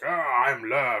I'm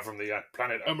LRRR from the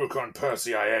planet Omicron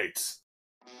Persei 8.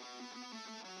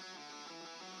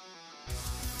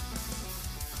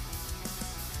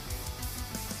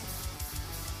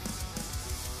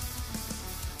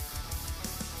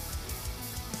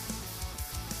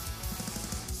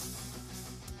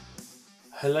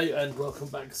 Hello and welcome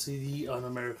back to the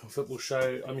Un-American Football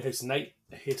Show. I'm your host Nate,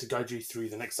 here to guide you through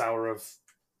the next hour of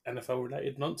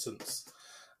NFL-related nonsense.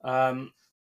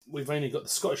 We've only got the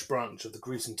Scottish branch of the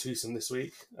gruesome twosome this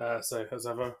week. So as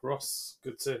ever, Ross,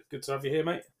 good to have you here,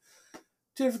 mate.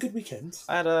 Did you have a good weekend?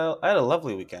 I had a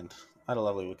lovely weekend.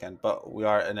 But we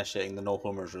are initiating the no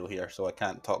homers rule here, so I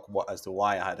can't talk as to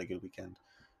why I had a good weekend.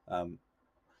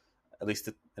 At least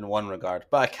in one regard.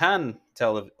 But I can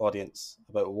tell the audience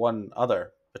about one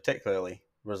other particularly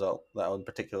result that I'm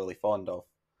particularly fond of,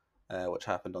 which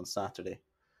happened on Saturday.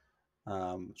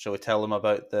 Shall we tell them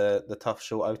about the tough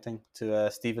show outing to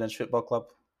Stevenage Football Club,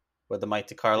 where the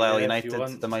mighty Carlisle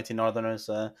United, the mighty Northerners,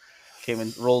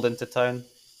 rolled into town,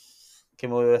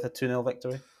 came away with a 2-0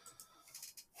 victory?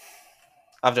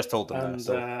 I've just told them now.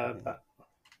 So,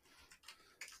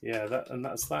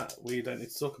 that's that. We don't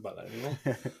need to talk about that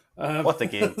anymore. What a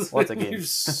game! What a game!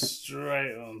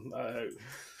 Straight on.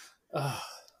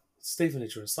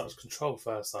 Stevenage were in such control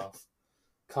first half.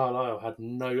 Carlisle had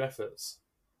no efforts.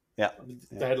 Yeah.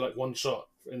 They had like one shot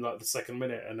in like the second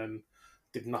minute and then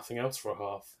did nothing else for a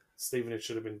half. Stevenage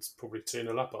should have been probably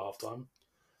 2-0 up at half time.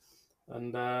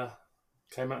 And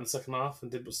came out in the second half and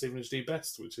did what Stevenage do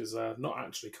best, which is not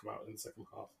actually come out in the second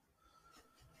half.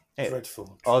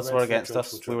 Dreadful. Odds were against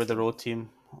us. We were the road team,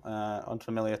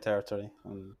 unfamiliar territory,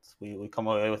 and we come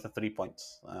away with the 3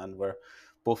 points, and we're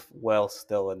both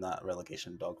still in that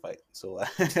relegation dogfight. So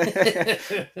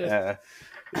yeah,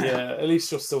 at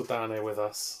least you're still down here with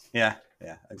us. Yeah,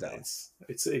 exactly.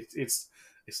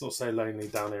 It's not so lonely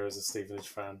down here as a Stevenage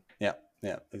fan. Yeah,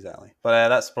 exactly. But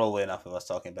that's probably enough of us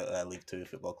talking about League Two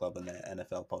Football Club and the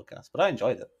NFL podcast. But I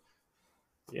enjoyed it.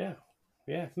 Yeah.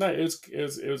 No, it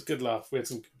was good laugh. We had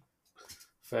some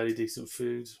fairly decent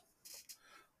food.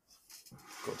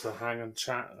 Got to hang and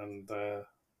chat and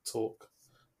talk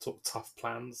tough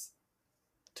plans.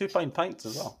 £2 pints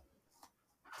as well.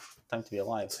 Time to be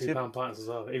alive. £2 pints as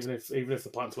well. Even if the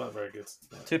pints weren't very good.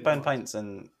 £2 pints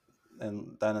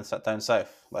down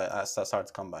south. Like that's hard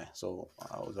to come by. So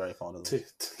I was very fond of those.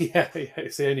 Yeah.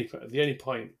 It's the only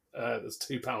pint that's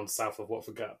 £2 south of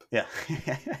Watford Gap. Yeah,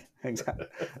 exactly.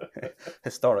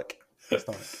 Historic.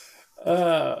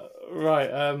 Right.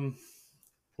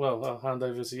 Well, I'll hand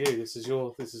over to you. This is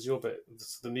your bit. This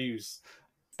is the news.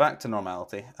 Back to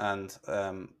normality, and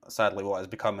sadly, what has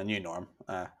become a new norm,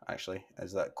 actually,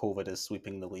 is that COVID is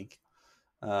sweeping the league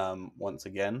once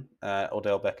again.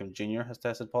 Odell Beckham Jr. has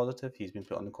tested positive. He's been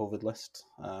put on the COVID list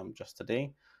just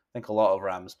today. I think a lot of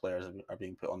Rams players are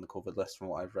being put on the COVID list from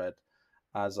what I've read,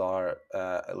 as are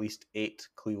at least 8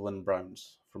 Cleveland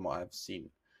Browns from what I've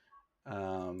seen.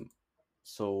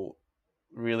 So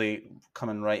really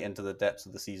coming right into the depths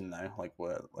of the season now,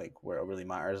 where it really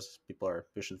matters. People are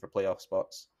pushing for playoff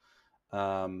spots.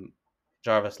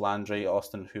 Jarvis Landry,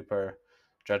 Austin Hooper,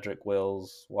 Jedrick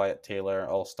Wills, Wyatt Taylor,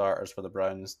 all starters for the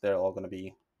Browns. They're all going to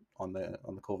be on the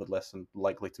COVID list and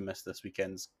likely to miss this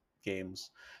weekend's games,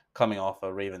 coming off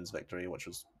a Ravens victory, which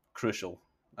was crucial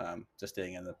to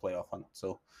staying in the playoff hunt.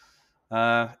 So,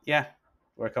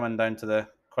 we're coming down to the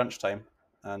crunch time.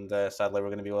 And sadly, we're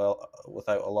going to be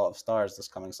without a lot of stars this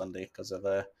coming Sunday because of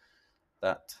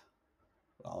that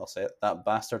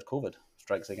bastard COVID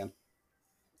strikes again.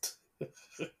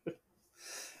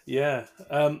 Yeah.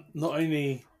 Not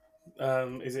only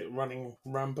is it running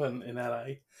rampant in LA,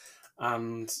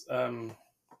 and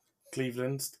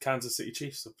Cleveland, the Kansas City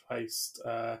Chiefs have placed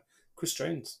Chris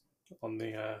Jones on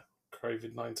the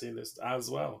COVID-19 list as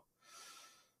well.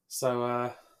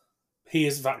 So he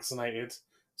is vaccinated.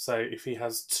 So if he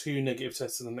has 2 negative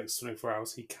tests in the next 24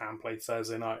 hours, he can play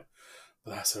Thursday night.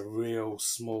 But that's a real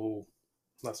small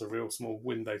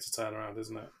window to turn around,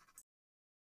 isn't it?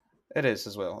 It is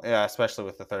as well. Yeah, especially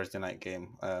with the Thursday night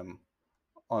game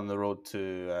on the road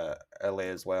to LA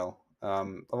as well.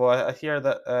 Although I hear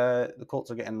that the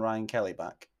Colts are getting Ryan Kelly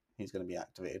back. He's going to be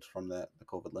activated from the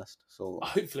COVID list. So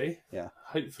hopefully, yeah.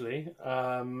 Hopefully,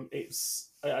 it's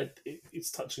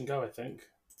touch and go. I think.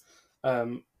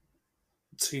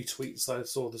 2 tweets I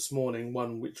saw this morning,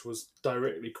 one which was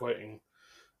directly quoting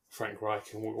Frank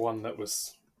Reich and one that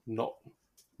was not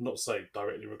so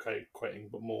directly quoting,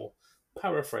 but more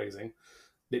paraphrasing,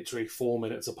 literally 4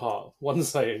 minutes apart. One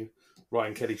saying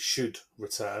Ryan Kelly should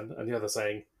return and the other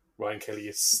saying Ryan Kelly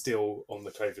is still on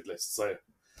the COVID list. So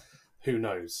who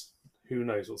knows? Who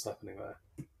knows what's happening there?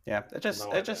 Yeah,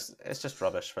 No idea. it's just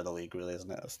rubbish for the league, really,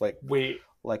 isn't it? It's We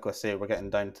like I say, we're getting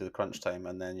down to the crunch time,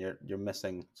 and then you're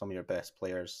missing some of your best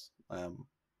players.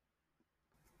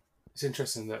 It's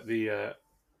interesting that the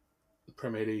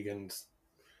Premier League and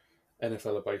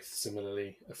NFL are both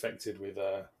similarly affected with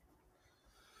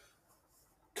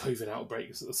COVID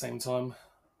outbreaks at the same time.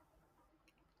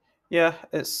 Yeah,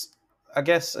 I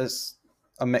guess it's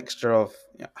a mixture of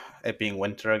it being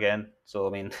winter again. So I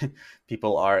mean,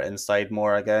 people are inside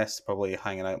more. I guess probably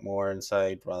hanging out more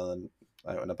inside rather than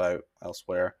out and about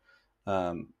elsewhere.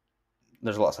 Um,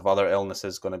 there's lots of other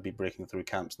illnesses going to be breaking through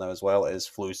camps now as well. It is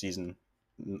flu season,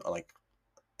 like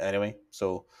anyway.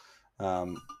 So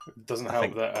um, It doesn't I help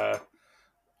think that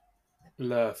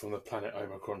LRRR from the planet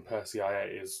Omicron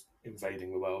Persei is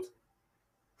invading the world.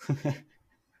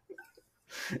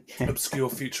 Obscure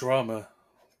Futurama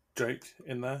joke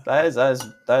in there. that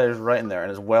is right in there,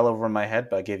 and it's well over my head.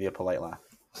 But I gave you a polite laugh.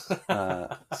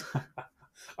 Uh,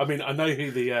 I mean, I know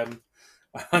who the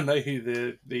I know who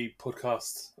the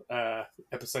podcast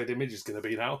episode image is going to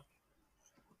be now.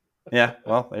 yeah,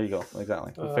 well, there you go.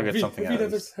 Exactly. We figured something out.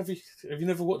 Have you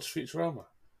never watched Futurama?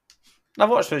 I've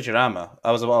watched Futurama.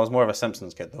 I was more of a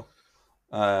Simpsons kid though.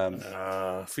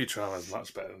 Futurama is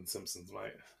much better than Simpsons,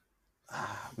 mate.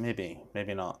 Maybe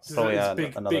not. It's This, probably this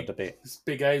big, another debate. this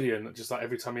big alien that just like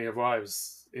every time he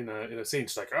arrives in a scene,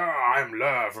 just like, I'm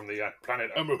LRRR from the planet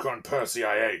Omicron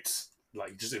Persei.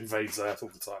 Like, he just invades Earth all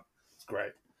the time. It's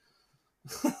great.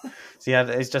 See, yeah,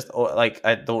 it's just like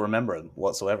I don't remember it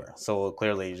whatsoever. So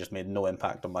clearly, it just made no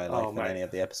impact on my life in mate. any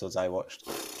of the episodes I watched.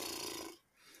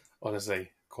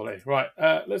 Honestly, quality. Right,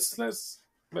 let's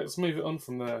move it on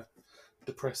from the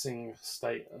depressing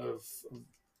state of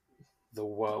the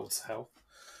world's health,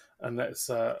 and let's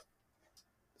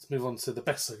move on to the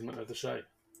best segment of the show.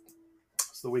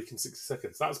 It's the week in 60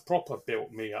 seconds. That's proper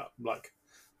built me up, like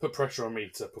put pressure on me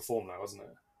to perform now, hasn't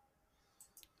it?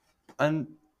 And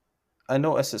I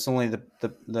notice it's only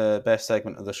the best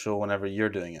segment of the show whenever you're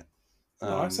doing it.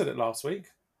 No, I said it last week.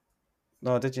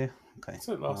 No, did you? Okay. I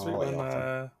said it last week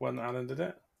when Alan did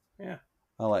it. Yeah.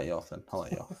 I'll let you off then. I'll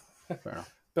let you off. Fair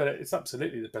enough. But it's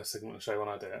absolutely the best segment of the show when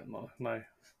I do it. No.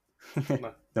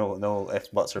 no ifs,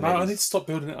 buts, or No, maybes. I need to stop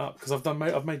building it up because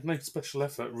I've made no special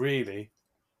effort really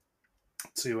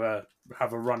to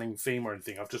have a running theme or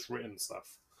anything. I've just written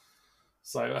stuff.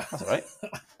 So that's all right.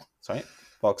 That's all right.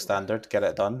 Bog standard. Get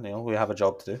it done. We have a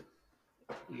job to do.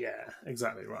 Yeah,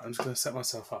 exactly right. I'm just going to set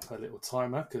myself up a little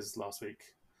timer because last week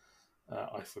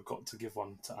I forgot to give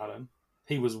one to Alan.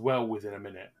 He was well within a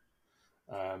minute,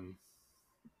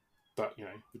 but we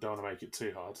don't want to make it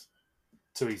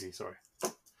too easy. Sorry.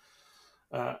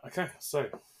 Okay, so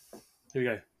here we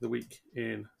go. The week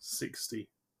in 60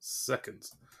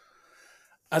 seconds.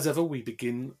 As ever, we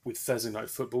begin with Thursday Night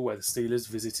Football, where the Steelers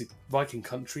visited Viking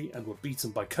country and were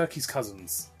beaten by Kirky's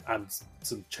cousins and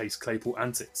some Chase Claypool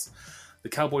antics. The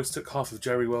Cowboys took half of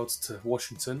Jerry World to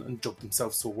Washington and jogged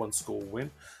themselves to a one-score win.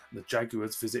 And the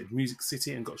Jaguars visited Music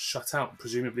City and got shut out,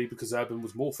 presumably because Urban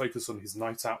was more focused on his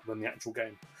night out than the actual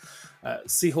game.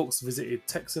 Seahawks visited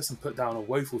Texas and put down a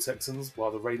woeful Texans,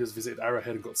 while the Raiders visited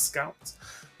Arrowhead and got scalped.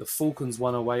 The Falcons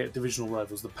won away at divisional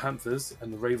rivals the Panthers,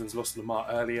 and the Ravens lost Lamar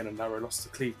early in a narrow loss to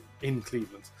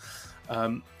Cleveland.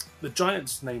 The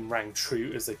Giants' name rang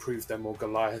true as they proved they're more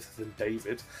Goliath than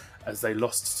David as they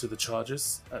lost to the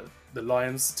Chargers. The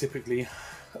Lions typically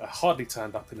hardly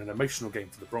turned up in an emotional game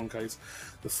for the Broncos.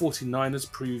 The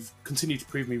 49ers continued to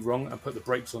prove me wrong and put the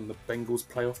brakes on the Bengals'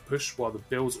 playoff push, while the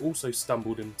Bills also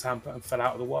stumbled in Tampa and fell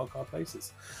out of the wildcard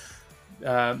places.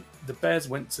 The Bears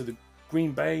went to the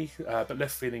Green Bay, but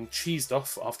left feeling cheesed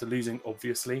off after losing,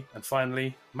 obviously. And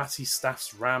finally, Matty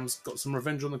Staff's Rams got some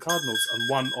revenge on the Cardinals and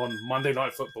won on Monday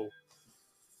Night Football.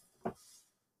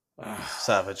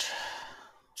 Savage.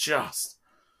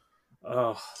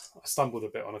 I stumbled a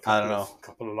bit on a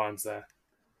couple of lines there.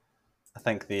 I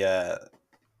think I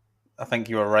think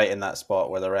you were right in that spot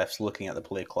where the ref's looking at the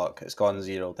play clock. It's gone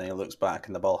 0, then he looks back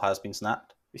and the ball has been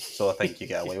snapped. So I think you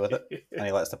get away with it, and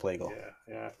he lets the play go.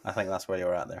 Yeah. I think that's where you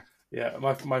were at there. Yeah, I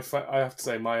have to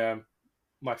say my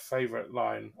favourite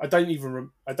line. I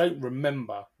don't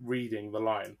remember reading the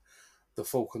line. The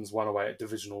Falcons won away at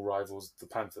divisional rivals the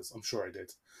Panthers. I'm sure I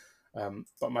did.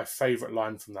 But my favourite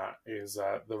line from that is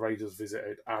the Raiders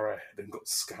visited Arrowhead and got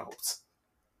scalped.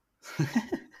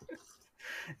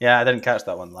 Yeah, I didn't catch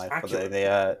that one live. Accurate.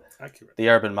 But Accurate. The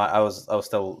Urban Meyer, I was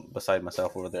still beside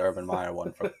myself over the Urban Meyer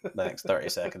one for the next 30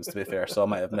 seconds, to be fair, so I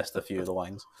might have missed a few of the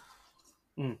lines.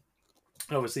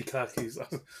 Obviously, Kirky's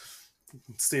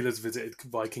Steelers visited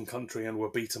Viking country and were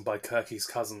beaten by Kirky's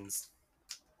cousins.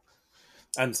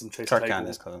 And some Chase Kirk Claypool. and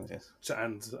his cousins, yes.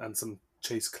 And some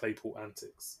Chase Claypool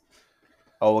antics.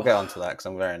 Oh, we'll get onto that because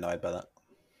I'm very annoyed by that.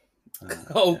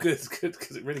 Oh, good,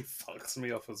 because it really fucks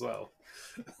me off as well.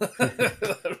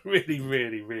 That really,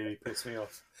 really, really pissed me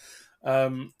off.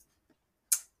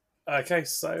 Okay,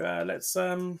 so let's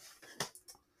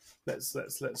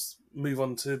move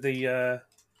on to the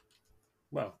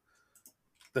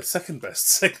the second best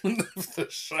segment of the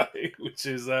show, which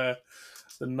is the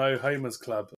No Homers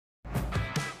Club.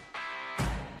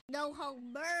 No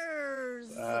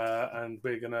homers. And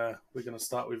we're gonna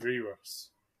start with Eros.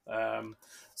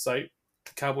 So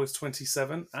Cowboys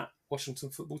 27 at Washington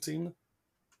Football Team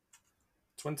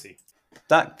 20.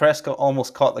 Dak Prescott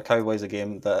almost cost the Cowboys a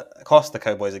game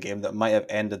that might have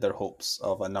ended their hopes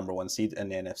of a number one seed in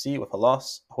the NFC with a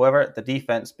loss. However, the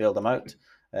defense bailed them out,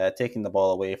 taking the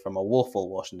ball away from a woeful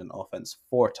Washington offense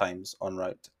 4 times en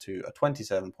route to a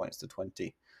 27 points to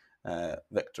 20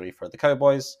 victory for the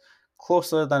Cowboys.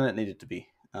 Closer than it needed to be,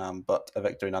 but a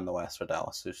victory nonetheless for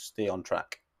Dallas, who stay on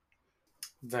track.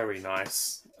 Very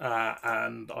nice.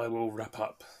 And I will wrap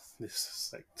up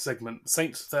this segment.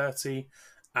 Saints 30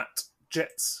 at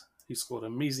Jets, who scored a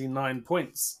measly 9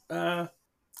 points. 5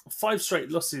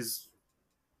 straight losses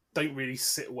don't really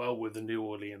sit well with the New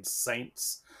Orleans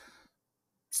Saints.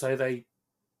 So they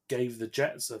gave the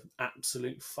Jets an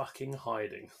absolute fucking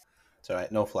hiding. It's all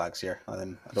right, no flags here. I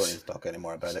don't need to talk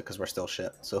anymore about it because we're still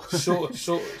shit. So short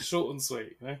and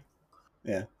sweet, you know?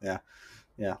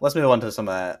 Yeah. Let's move on to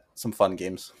some fun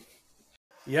games.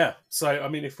 Yeah. So I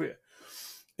mean, if we're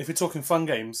talking fun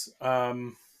games,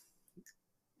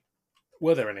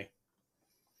 were there any?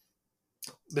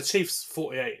 The Chiefs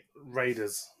 48,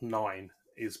 Raiders 9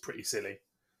 is pretty silly.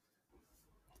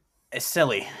 It's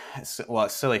silly. It's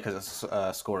silly because it's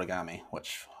scoregami,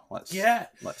 which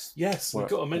yes, we've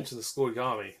got to mention the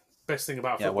scoregami. Best thing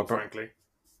about football, frankly.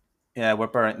 Yeah, we're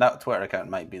burning. That Twitter account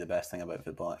might be the best thing about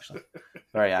football, actually.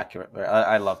 Very accurate.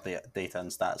 I love the data and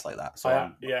stats like that. So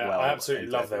I absolutely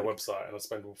love their website, and I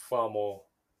spend far more.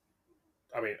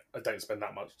 I mean, I don't spend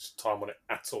that much time on it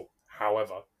at all.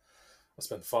 However, I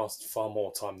spend far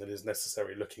more time than is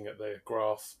necessary looking at the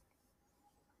graph.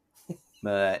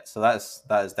 So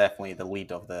that is definitely the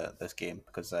lead of this game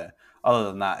because other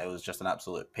than that, it was just an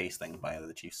absolute pasting by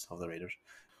the Chiefs of the Raiders.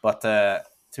 But to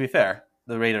be fair,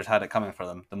 the Raiders had it coming for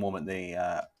them the moment they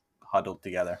huddled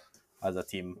together as a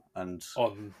team and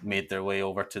made their way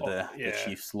over to the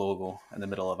Chiefs logo in the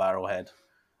middle of Arrowhead.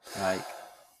 Like,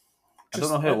 I don't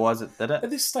know who it was that did it. At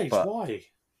this stage,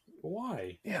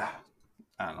 why? Yeah,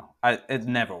 I don't know. It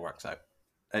never works out.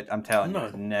 I'm telling you,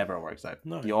 it never works out.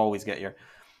 No. You always get your...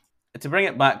 To bring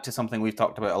it back to something we've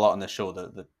talked about a lot on the show,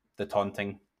 the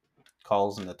taunting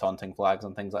calls and the taunting flags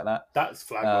and things like that. That's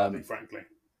flag-worthy, frankly.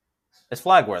 It's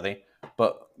flag-worthy,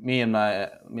 but me and my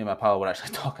pal were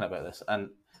actually talking about this, and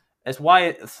it's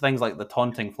why things like the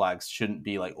taunting flags shouldn't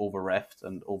be like over-reffed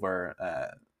and over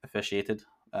officiated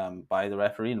by the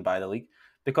referee and by the league,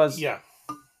 because you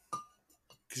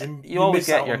always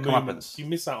get your comeuppance. You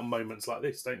miss out on moments like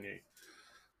this, don't you?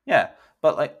 Yeah,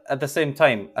 but like at the same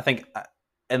time, I think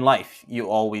in life you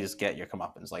always get your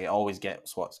comeuppance. Like, it always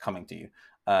gets what's coming to you.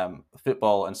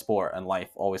 Football and sport and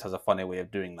life always has a funny way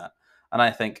of doing that. And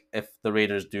I think if the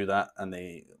Raiders do that and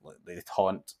they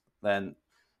taunt, then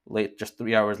just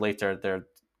 3 hours later they're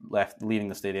leaving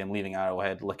the stadium, leaving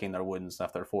Arrowhead, licking their wounds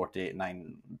after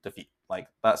 48-9 defeat. Like,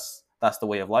 that's the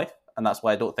way of life, and that's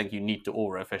why I don't think you need to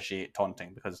over officiate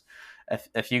taunting, because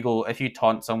if you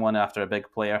taunt someone after a big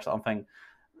play or something,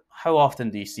 how often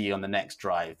do you see on the next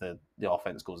drive the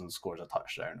offense goes and scores a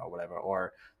touchdown or whatever,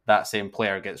 or that same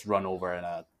player gets run over in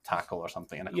a tackle or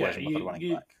something in a collision with a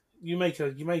running back? You make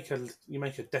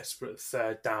a desperate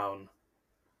third down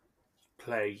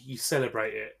play. You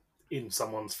celebrate it in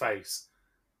someone's face.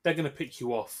 They're going to pick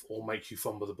you off or make you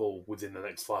fumble the ball within the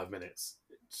next 5 minutes.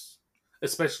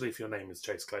 Especially if your name is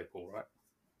Chase Claypool, right?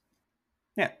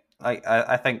 Yeah,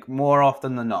 I think more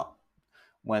often than not,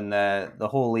 when the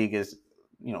whole league is,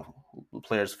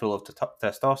 players full of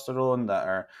testosterone that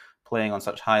are playing on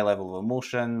such high level of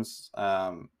emotions,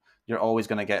 you're always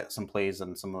going to get some plays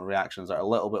and some reactions that are a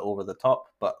little bit over the top.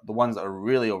 But the ones that are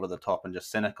really over the top and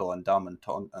just cynical and dumb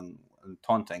and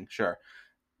taunting, sure,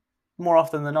 more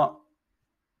often than not,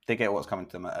 they get what's coming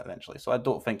to them eventually. So I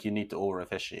don't think you need to over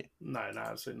officiate. No,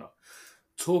 absolutely not.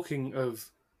 Talking of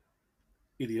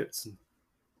idiots and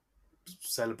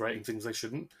celebrating things they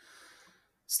shouldn't,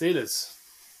 Steelers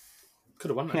could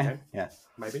have won that game. Yeah,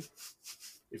 maybe.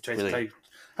 If Chase played,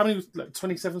 how many,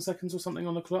 27 seconds or something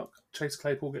on the clock? Chase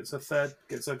Claypool gets a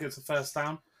first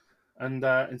down, and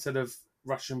instead of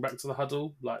rushing back to the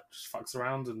huddle, just fucks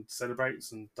around and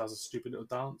celebrates and does a stupid little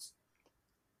dance.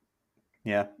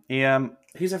 Yeah,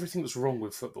 He's everything that's wrong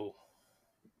with football.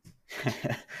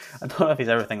 I don't know if he's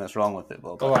everything that's wrong with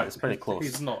football, but All right, it's pretty close.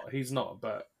 He's not. He's not.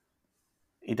 But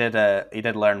He did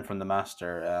learn from the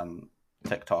master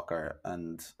TikToker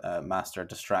and master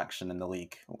distraction in the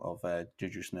league of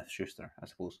Juju Smith-Schuster, I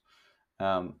suppose.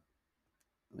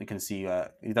 You can see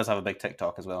he does have a big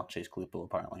TikTok as well. Chase Claypool,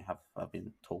 apparently, have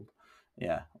been told.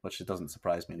 Yeah, which doesn't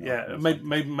surprise me. yeah,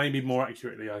 maybe more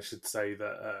accurately, I should say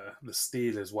that the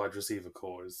Steelers wide receiver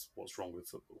core is what's wrong with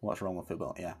football. What's wrong with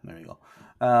football? Yeah, there you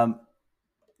go.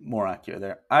 More accurate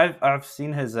there. I've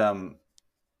seen his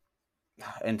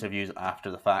interviews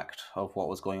after the fact of what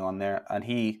was going on there, and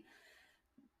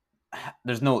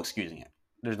there's no excusing it.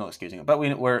 There's no excusing it. But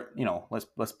we're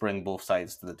let's bring both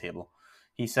sides to the table.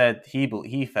 He said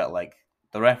he felt like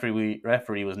the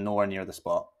referee was nowhere near the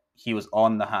spot. He was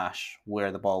on the hash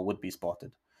where the ball would be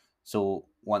spotted. So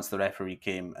once the referee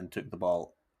came and took the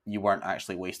ball, you weren't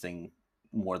actually wasting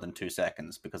more than 2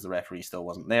 seconds because the referee still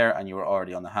wasn't there and you were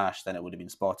already on the hash. Then it would have been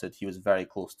spotted. He was very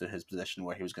close to his position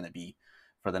where he was going to be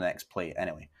for the next play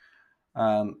anyway.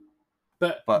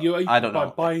 But I don't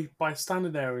know. By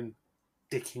standing there and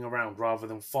dicking around rather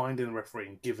than finding the referee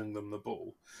and giving them the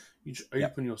ball, you just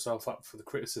open yourself up for the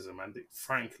criticism, and it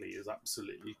frankly is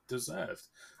absolutely deserved.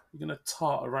 You're going to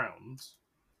tart around,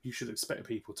 you should expect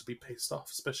people to be pissed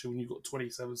off, especially when you've got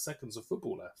 27 seconds of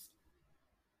football left.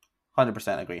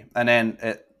 100% agree. And then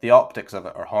the optics of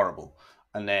it are horrible.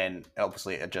 And then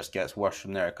obviously it just gets worse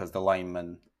from there because the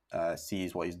lineman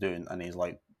sees what he's doing and he's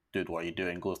like, dude, what are you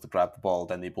doing? Goes to grab the ball.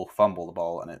 Then they both fumble the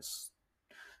ball and it's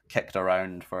kicked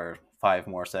around for 5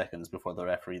 more seconds before the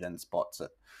referee then spots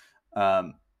it.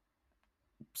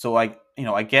 So I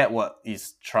get what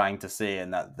he's trying to say in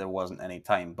that there wasn't any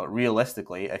time. But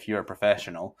realistically, if you're a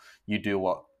professional, you do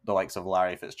what the likes of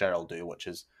Larry Fitzgerald do, which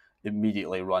is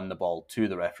immediately run the ball to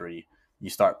the referee.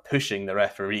 You start pushing the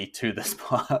referee to the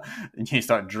spot and you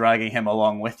start dragging him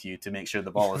along with you to make sure the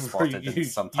ball is spotted and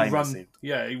some time is saved.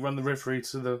 Yeah, you run the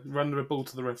ball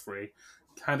to the referee,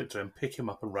 hand it to him, pick him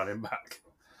up and run him back.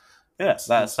 Yeah,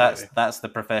 that's the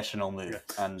professional move.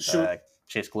 Yeah. And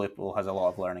Chase Claypool has a lot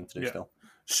of learning to do still.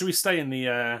 Should we stay in the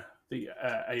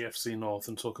AFC North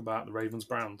and talk about the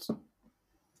Ravens-Browns?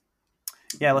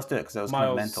 Yeah, let's do it because it was kind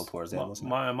of mental towards the end,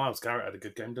 wasn't it? Myles Garrett had a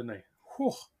good game, didn't he?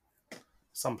 Whew.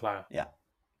 Some player. Yeah.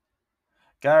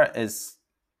 Garrett is,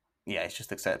 he's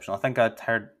just exceptional. I think I'd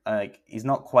heard he's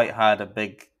not quite had a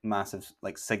big, massive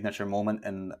signature moment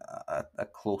in a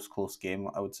close game,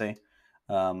 I would say.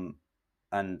 And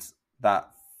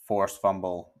that forced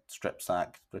fumble, strip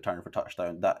sack, return for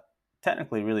touchdown, that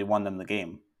technically really won them the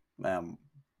game on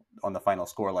the final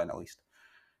scoreline at least.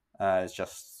 It's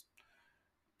just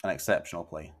an exceptional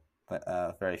play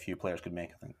that very few players could make,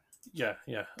 I think. Yeah.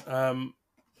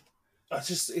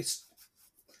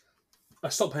 I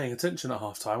stopped paying attention at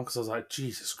half time because I was like,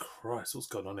 Jesus Christ, what's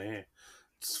going on here?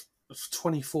 It's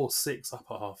 24-6 up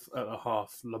at a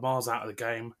half. Lamar's out of the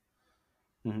game.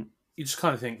 Mm-hmm. You just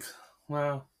kind of think,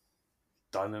 well,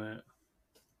 done in it.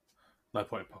 No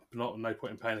point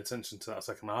in paying attention to that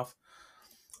second half.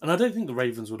 And I don't think the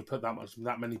Ravens would have put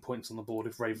that many points on the board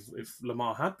if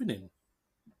Lamar had been in.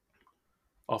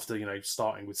 After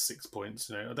starting with 6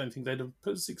 points, I don't think they'd have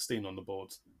put 16 on the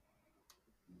board.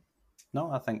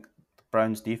 No, I think the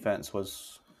Browns' defense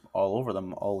was all over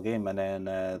them all game, and then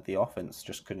the offense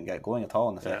just couldn't get going at all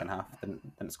in the second half.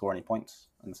 Didn't score any points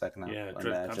in the second half. Yeah,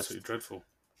 absolutely dreadful.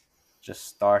 Just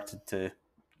started to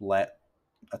let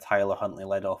a Tyler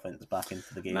Huntley-led offense back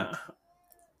into the game. Now,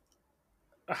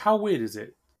 how weird is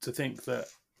it to think that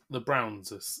the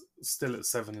Browns are still at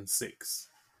 7-6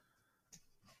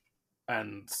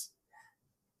 and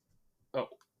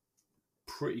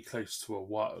pretty close to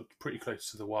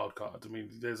the wild card? I mean,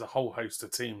 there's a whole host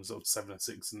of teams of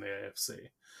 7-6 in the AFC.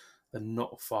 They're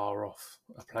not far off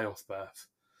a playoff berth.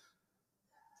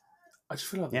 I just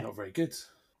feel like they're not very good.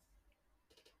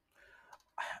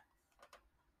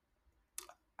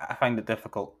 I find it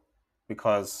difficult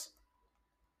because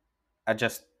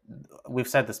we've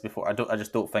said this before. I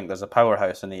just don't think there's a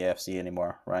powerhouse in the AFC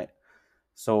anymore, right?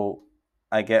 So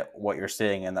I get what you're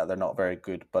saying in that they're not very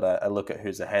good, but I look at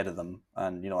who's ahead of them,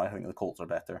 and I think the Colts are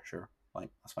better. Sure,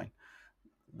 that's fine.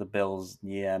 The Bills,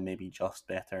 maybe just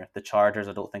better. The Chargers,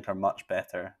 I don't think are much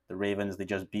better. The Ravens, they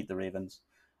just beat the Ravens,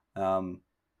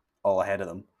 all ahead of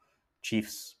them.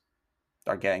 Chiefs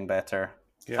are getting better.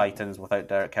 Yeah. Titans without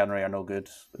Derrick Henry are no good,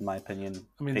 in my opinion.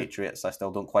 I mean, Patriots, I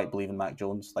still don't quite believe in Mac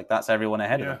Jones. That's everyone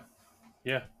ahead of them.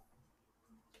 Yeah.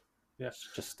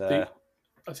 Just I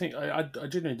think I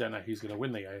genuinely don't know who's going to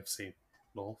win the AFC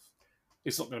North.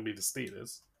 It's not going to be the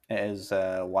Steelers. It is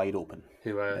wide open.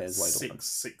 who are It is wide open.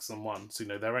 6-1. So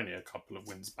they're only a couple of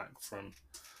wins back from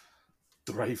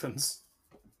the Ravens.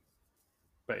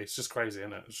 But it's just crazy,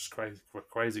 isn't it? It's just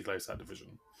crazy close, that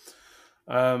division.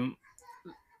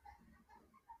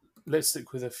 Let's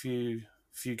stick with a few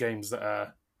games that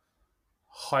are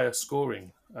higher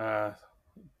scoring.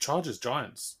 Chargers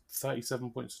Giants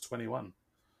 37 points to 21.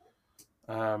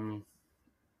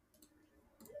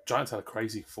 Giants had a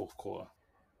crazy fourth quarter.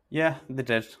 Yeah, they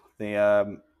did. They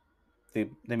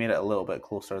made it a little bit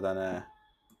closer than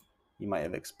you might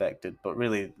have expected. But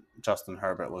really, Justin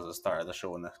Herbert was the star of the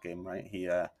show in this game, right?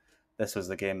 This was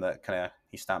the game that kind of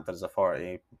he stamped his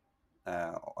authority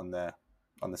on the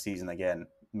season again.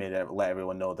 Let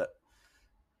everyone know that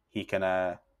he can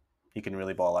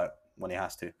really ball out when he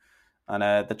has to.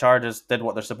 And the Chargers did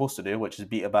what they're supposed to do, which is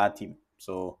beat a bad team.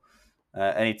 So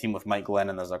any team with Mike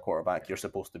Glennon as their quarterback, you're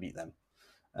supposed to beat them.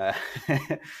 They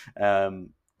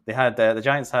had the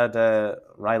Giants had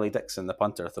Riley Dixon, the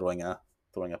punter, throwing a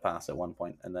pass at one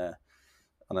point on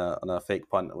a fake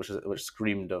punt, which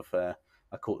screamed of a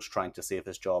coach trying to save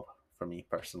his job for me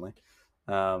personally.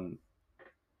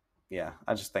 Yeah,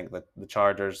 I just think that the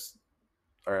Chargers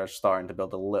are starting to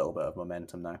build a little bit of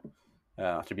momentum now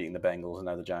after beating the Bengals and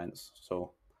now the Giants.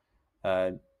 So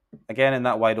again, in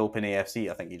that wide open AFC,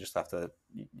 I think you just have to.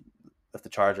 If the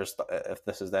Chargers, if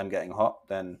this is them getting hot,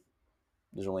 then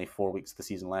there's only 4 weeks of the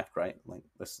season left, right? Like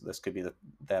this could be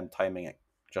them timing it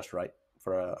just right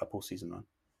for a postseason run.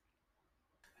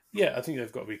 Yeah, I think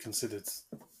they've got to be considered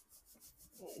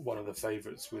one of the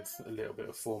favourites with a little bit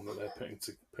of form that they're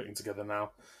putting together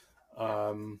now.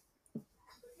 And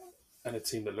a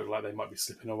team that looked like they might be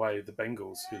slipping away, the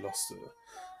Bengals, who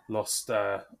lost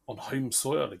on home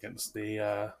soil against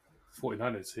the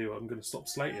 49ers, who I'm going to stop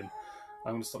slating.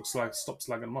 I'm going to stop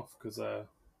slagging them off because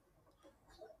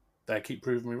they keep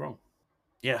proving me wrong.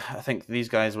 Yeah, I think these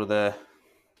guys were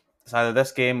it's either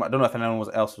this game. I don't know if anyone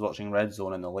else was watching Red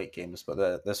Zone in the late games,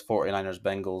 but this 49ers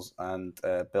Bengals and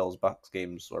Bills Bucks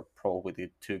games are probably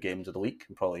the 2 games of the week,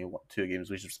 and probably 2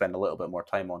 games we should spend a little bit more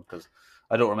time on, because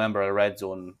I don't remember a Red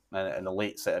Zone in a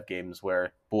late set of games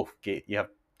where you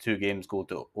have 2 games go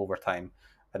to overtime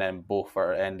and then both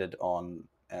are ended on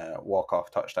walk-off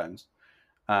touchdowns.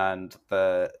 And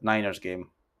the Niners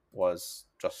game was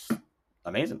just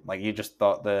amazing. Like, you just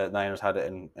thought the Niners had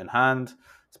it in hand,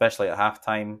 especially at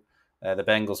halftime. The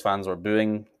Bengals fans were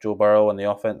booing Joe Burrow and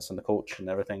the offense and the coach and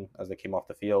everything as they came off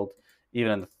the field.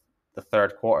 Even in the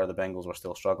third quarter, the Bengals were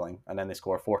still struggling. And then they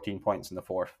score 14 points in the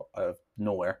fourth out of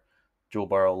nowhere. Joe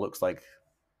Burrow looks like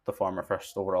the former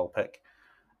first overall pick.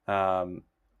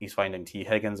 He's finding T.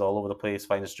 Higgins all over the place,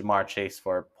 finds Jamar Chase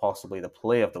for possibly the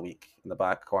play of the week in the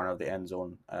back corner of the end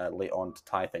zone late on to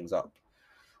tie things up.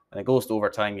 And it goes to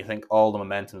overtime. You think all the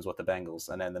momentum's with the Bengals,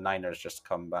 and then the Niners just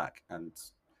come back and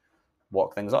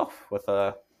walk things off with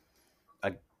a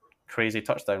crazy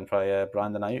touchdown by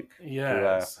Brandon Ayuk,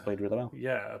 who played really well.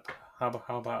 Yeah,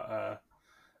 how about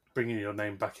bringing your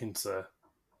name back into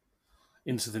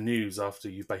the news after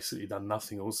you've basically done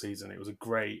nothing all season? It was a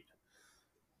great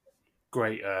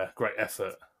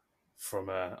effort from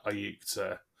Ayuk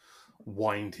to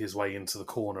wind his way into the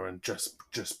corner and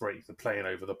just break the plane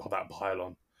over that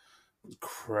pylon. It was a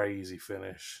crazy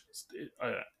finish.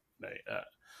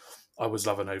 I was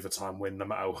loving overtime win no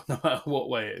matter what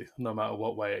way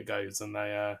it goes, and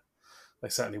they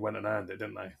certainly went and earned it,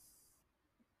 didn't they?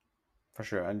 For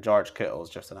sure. And George Kittle is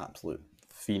just an absolute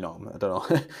phenom. I don't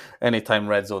know. Anytime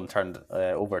Red Zone turned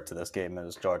over to this game, it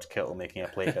was George Kittle making a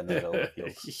play in the middle of the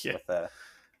field with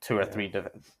 2 or 3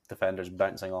 defenders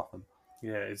bouncing off him.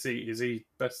 Yeah, is he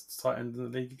best tight end in the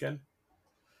league again?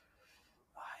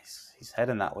 He's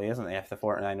heading that way, isn't he? If the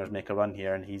 49ers make a run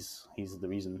here, and he's the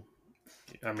reason.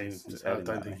 I mean, I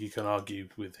don't think you can argue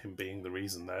with him being the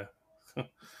reason there.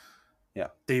 Yeah.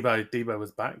 Debo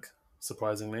was back,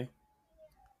 surprisingly.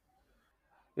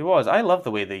 It was. I love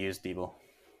the way they used Debo.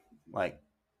 Like,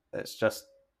 it's just,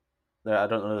 I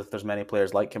don't know if there's many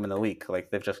players like him in the league.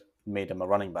 Like, they've just made him a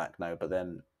running back now, but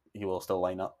then he will still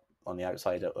line up on the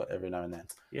outside every now and then.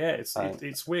 Yeah,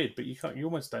 it's weird, but you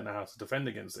almost don't know how to defend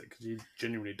against it because you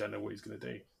genuinely don't know what he's going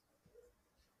to do.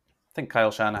 I think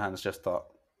Kyle Shanahan's just thought,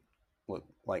 look,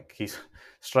 like, he's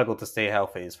struggled to stay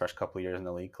healthy his first couple of years in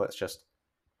the league. Let's just,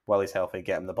 while he's healthy,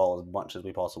 get him the ball as much as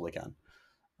we possibly can.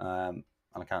 And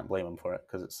I can't blame him for it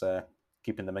because it's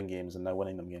keeping them in games and now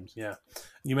winning them games. Yeah,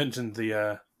 you mentioned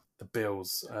the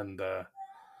Bills and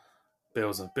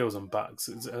Bills and Bucks.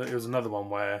 It was another one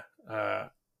where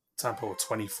Tampa were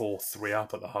 24-3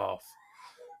 up at the half,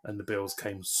 and the Bills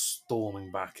came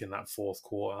storming back in that fourth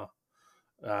quarter.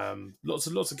 Lots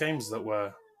of games that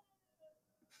were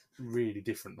really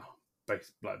different, like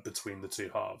between the two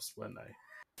halves, weren't they?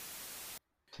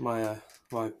 My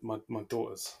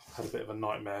daughter's had a bit of a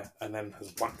nightmare and then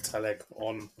has whacked her leg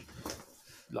on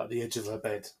like the edge of her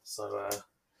bed. So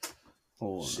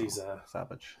she's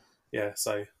savage. Yeah,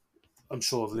 so I'm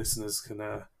sure the listeners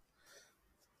can,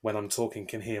 when I'm talking,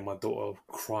 can hear my daughter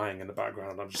crying in the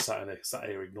background. I'm just sat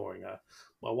here ignoring her.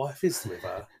 My wife is with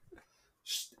her.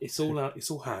 It's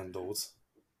all handled.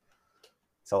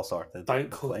 It's all sorted.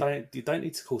 You don't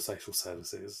need to call social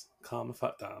services. Calm the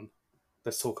fuck down.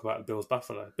 Let's talk about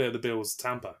the Bills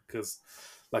Tampa, because,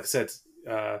 like I said,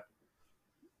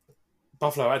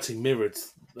 Buffalo actually mirrored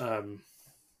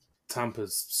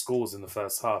Tampa's scores in the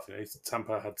first half. You know,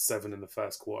 Tampa had 7 in the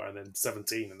first quarter and then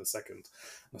 17 in the second.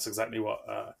 That's exactly what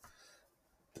the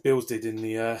Bills did in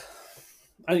the.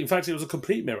 In fact, it was a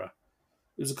complete mirror.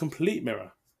 It was a complete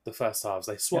mirror. The first halves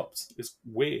they swapped. Yep. It's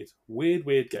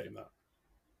weird game that.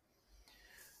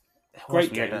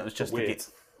 Great game. It was just weird.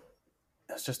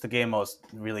 It's just the game I was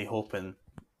really hoping,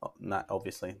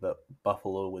 obviously, that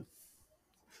Buffalo would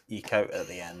eke out at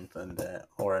the end and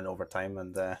or in overtime,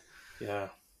 and yeah.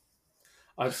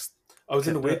 I was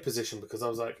in a weird position because I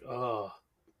was like, I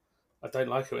don't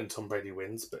like it when Tom Brady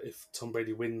wins, but if Tom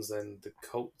Brady wins, then the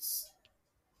Colts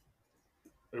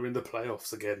are in the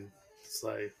playoffs again.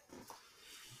 So,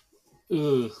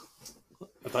 I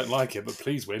don't like it, but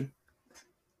please win.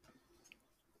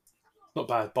 Not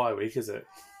bad bye week, is it?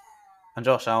 And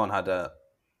Josh Allen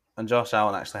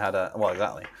actually had a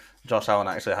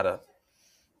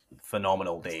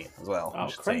phenomenal day as well. Oh,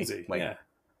 crazy! Yeah.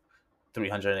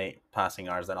 308 passing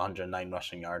yards, then 109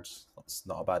 rushing yards. That's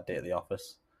not a bad day at the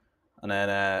office. And then,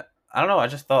 I don't know, I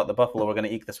just thought the Buffalo were going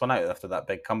to eke this one out after that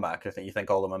big comeback. You think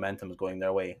all the momentum was going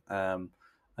their way. And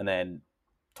then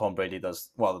Tom Brady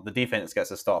the defense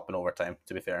gets a stop in overtime,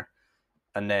 to be fair.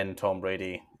 And then Tom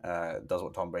Brady does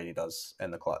what Tom Brady does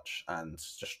in the clutch and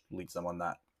just leads them on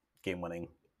that game-winning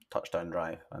touchdown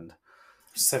drive. And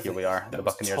here we are. The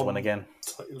Buccaneers win again.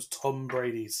 It was Tom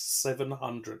Brady's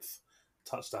 700th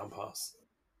touchdown pass.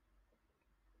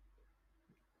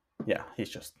 Yeah,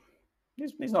 he's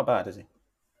not bad, is he?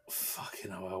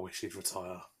 Fucking hell, I wish he'd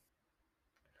retire.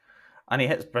 And he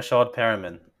hits Rashad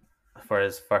Perriman for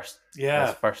his first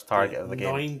target of the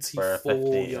game.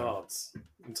 94 yards.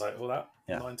 In total, that?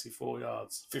 Yeah. 94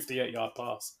 yards. 58-yard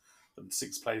pass. And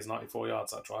 6 plays, 94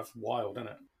 yards, that drive. Wild, isn't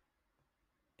it?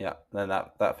 Yeah, then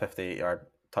that 58-yard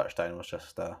touchdown was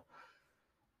just a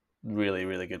really,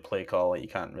 really good play call that you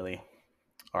can't really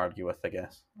argue with, I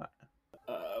guess.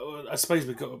 I suppose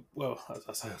we've got. Well,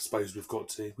 I suppose we've got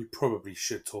to. We probably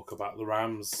should talk about the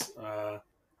Rams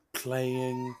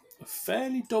playing a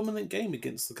fairly dominant game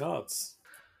against the Cards.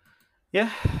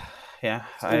 Yeah. It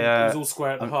was all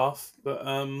square at the half, but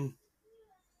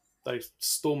they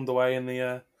stormed away in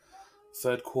the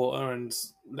third quarter and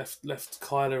left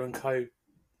Kyler and co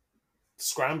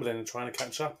scrambling and trying to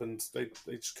catch up, and they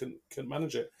just couldn't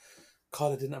manage it.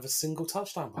 Kyler didn't have a single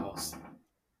touchdown pass.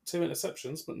 2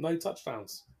 interceptions, but no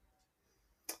touchdowns.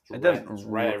 It's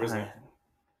rare, isn't it?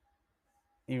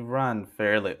 He ran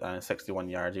fairly 61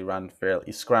 yards.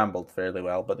 He scrambled fairly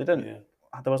well, but they didn't. Yeah.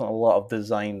 There wasn't a lot of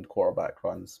designed quarterback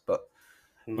runs, but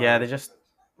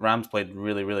Rams played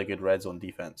really, really good red zone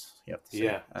defense. You have to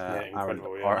say,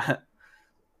 incredible.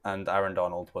 And Aaron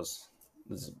Donald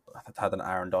had an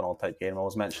Aaron Donald type game. I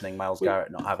was mentioning Myles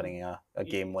Garrett not having a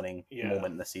game-winning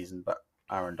moment in the season, but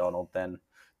Aaron Donald then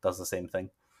does the same thing.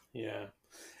 Yeah.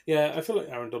 I feel like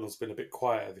Aaron Donald's been a bit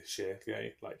quieter this year.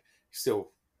 Like he's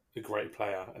still a great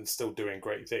player and still doing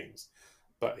great things,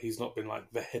 but he's not been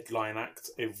like the headline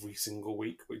act every single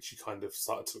week, which you kind of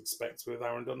started to expect with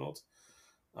Aaron Donald.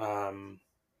 But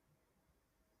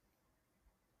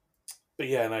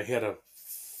yeah, no, he had a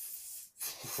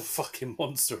fucking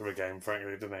monster of a game,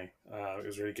 frankly, didn't he? It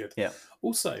was really good. Yeah.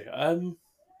 Also,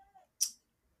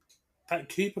 that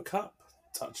Cooper Cup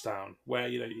touchdown where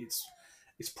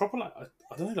it's proper like I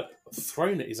don't know, like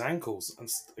thrown at his ankles and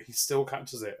he still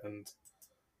catches it. And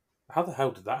how the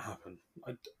hell did that happen?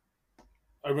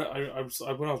 When I was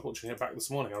watching it back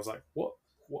this morning, I was like, what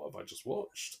have I just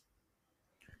watched?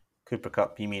 Cooper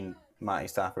Cup, you mean Matty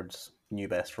Stafford's new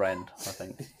best friend, I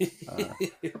think. Yeah.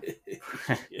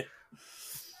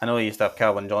 I know he used to have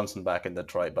Calvin Johnson back in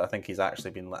Detroit, but I think he's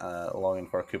actually been longing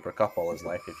for a Cooper Cup all his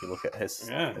life, if you look at his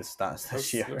stats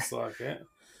this year. Looks like it.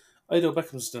 Odell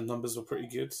Beckham's numbers were pretty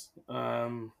good.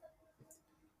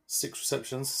 6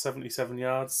 receptions, 77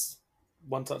 yards,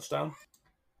 1 touchdown.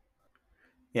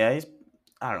 Yeah,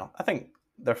 I don't know. I think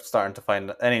they're starting to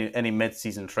find any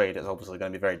mid-season trade. It's obviously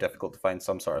going to be very difficult to find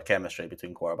some sort of chemistry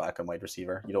between quarterback and wide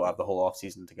receiver. You don't have the whole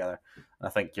off-season together. And I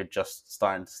think you're just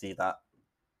starting to see that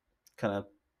kind of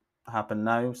happen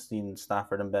now, seeing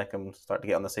Stafford and Beckham start to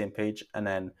get on the same page, and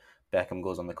then Beckham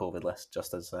goes on the COVID list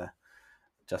just as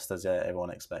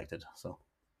everyone expected. So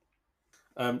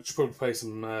should probably pay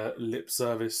some lip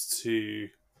service to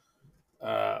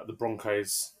the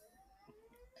Broncos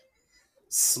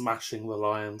smashing the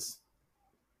Lions,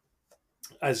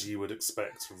 as you would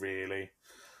expect, really,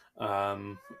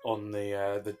 on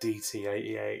the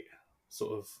DT88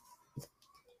 sort of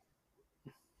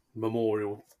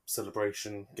memorial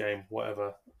celebration game,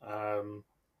 whatever.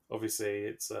 Obviously,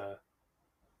 it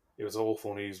was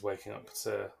awful news waking up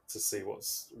to see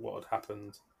what had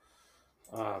happened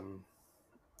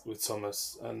with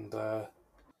Thomas, and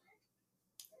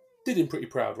did him pretty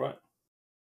proud, right?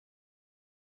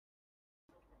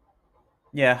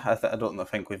 yeah, I don't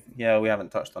think we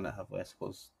haven't touched on it, have we? I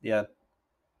suppose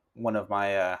one of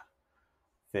my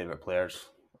favorite players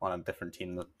on a different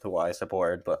team to what I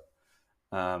supported, but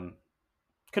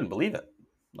couldn't believe it.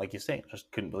 Like you say,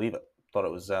 just couldn't believe it. Thought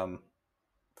it was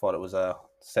a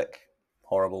sick,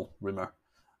 horrible rumor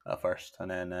at first, and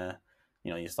then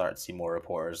you start to see more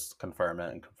reporters confirm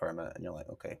it, and you're like,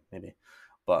 okay, maybe.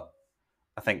 But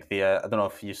I think I don't know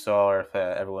if you saw or if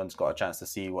everyone's got a chance to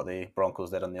see what the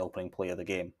Broncos did on the opening play of the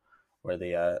game, where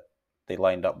they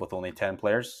lined up with only 10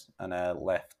 players and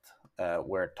left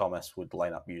where Thomas would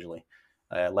line up usually,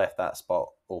 left that spot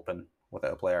open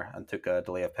without a player and took a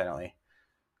delay of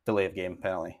game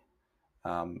penalty,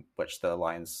 which the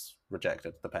Lions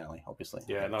rejected the penalty, obviously.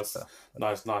 Yeah, nice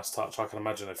touch. I can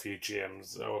imagine a few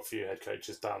GMs or a few head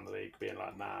coaches down the league being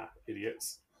like, "Nah,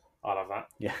 idiots." I love that.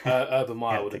 Yeah, Urban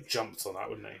Meyer would have jumped on that,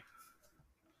 wouldn't he?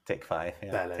 Take 5,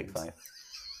 yeah, take 5,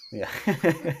 yeah.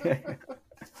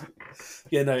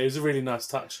 Yeah, no, it was a really nice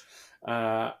touch,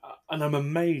 and I'm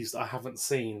amazed I haven't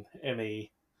seen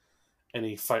any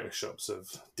photoshops of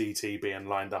DT being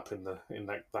lined up in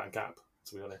that gap.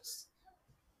 To be honest.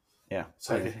 Yeah,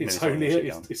 so it's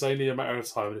only a matter of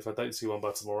time, and if I don't see one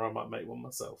by tomorrow, I might make one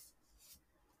myself.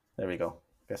 There we go.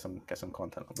 Get some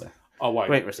content up there. Oh, wait,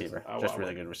 great receiver,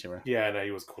 really good receiver. Yeah, no,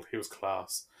 he was cool. He was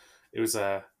class. It was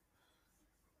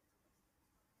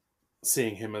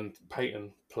seeing him and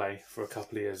Peyton play for a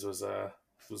couple of years was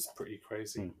pretty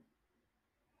crazy.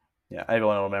 Yeah,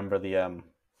 everyone will remember the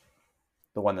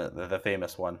one the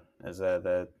famous one is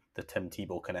the Tim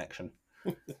Tebow connection,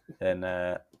 and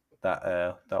that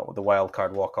the wild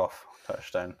card walk off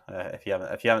touchdown. If you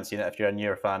haven't seen it, if you're a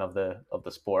newer fan of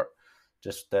the sport,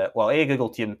 just Google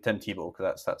Tim Tebow,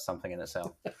 because that's something in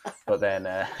itself. But then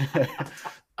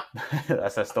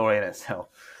that's a story in itself.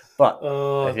 But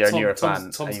if you're a newer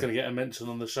fan, Tom's going to get a mention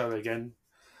on the show again.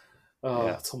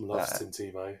 Yeah, Tom loves Tim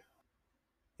Tebow.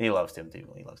 He loves Tim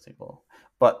Tebow.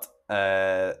 But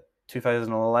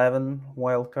 2011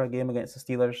 wildcard game against the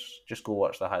Steelers, just go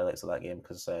watch the highlights of that game,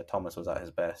 because Thomas was at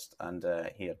his best, and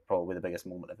he had probably the biggest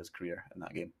moment of his career in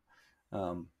that game.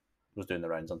 Was doing the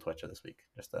rounds on Twitter this week.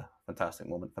 Just a fantastic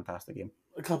moment, fantastic game.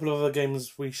 A couple of other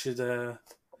games we should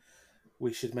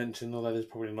mention, although there's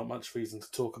probably not much reason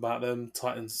to talk about them.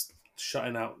 Titans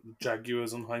shutting out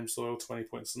Jaguars on home soil, 20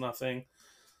 points to nothing.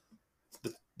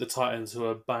 The Titans, who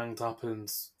are banged up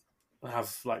and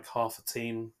have like half a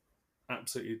team,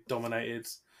 absolutely dominated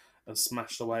and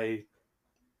smashed away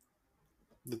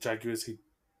the Jaguars, who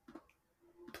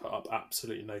put up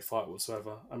absolutely no fight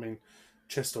whatsoever. I mean,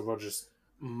 Chester Rogers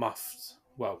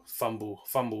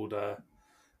fumbled a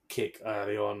kick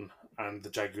early on, and the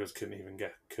Jaguars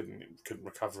couldn't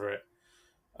recover it.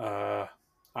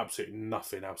 Absolutely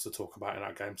nothing else to talk about in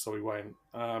that game, so we won't.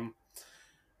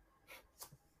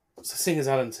 So seeing as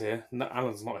Alan's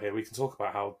not here, we can talk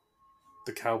about how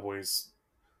the Cowboys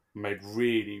made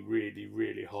really, really,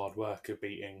 really hard work of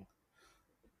beating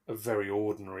a very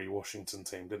ordinary Washington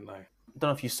team, didn't they? I don't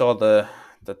know if you saw the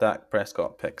Dak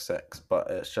Prescott pick 6, but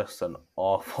it's just an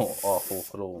awful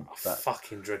throw.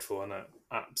 Fucking dreadful, isn't it?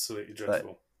 Absolutely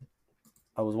dreadful.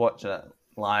 I was watching it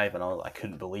live and I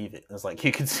couldn't believe it. It's like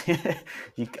you could see,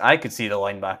 I could see the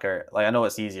linebacker. Like, I know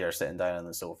it's easier sitting down on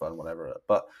the sofa and whatever,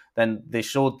 but then they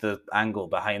showed the angle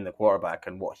behind the quarterback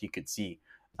and what he could see,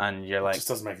 and you're like, it just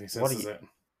doesn't make any sense, does it?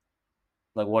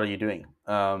 Like, what are you doing?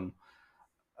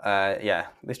 Yeah,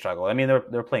 they struggle. I mean,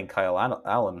 they're playing Kyle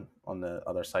Allen on the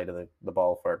other side of the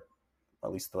ball for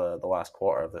at least the last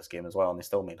quarter of this game as well, and they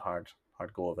still made hard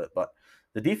go of it. But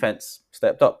the defense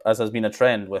stepped up, as has been a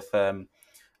trend with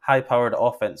high-powered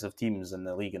offensive teams in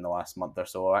the league in the last month or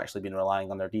so. Have actually been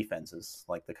relying on their defenses,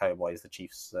 like the Cowboys, the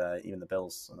Chiefs, even the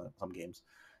Bills in some games.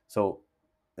 So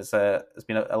it's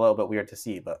been a little bit weird to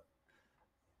see, but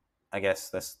I guess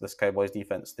this Cowboys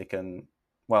defense, they can.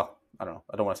 Well, I don't know.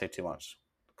 I don't want to say too much,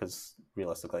 because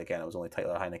realistically, again, it was only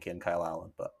Tyler Heineke and Kyle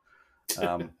Allen, but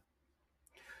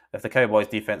if the Cowboys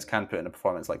defense can put in a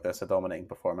performance like this, a dominating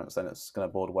performance, then it's going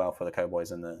to bode well for the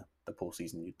Cowboys in the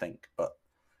postseason, you'd think. But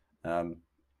don't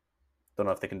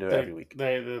know if they can do it every week.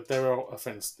 Their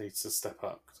offense needs to step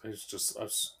up. It's just, I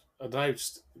don't know,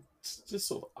 just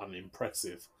sort of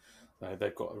unimpressive.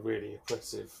 They've got a really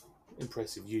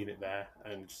impressive unit there,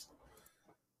 and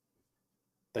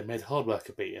they made hard work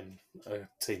of beating a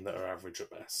team that are average at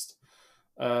best.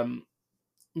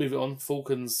 Moving on,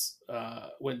 Falcons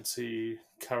went to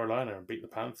Carolina and beat the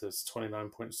Panthers 29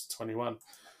 points to 21.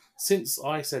 Since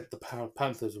I said the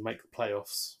Panthers would make the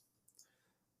playoffs,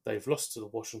 they've lost to the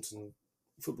Washington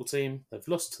football team, they've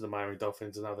lost to the Miami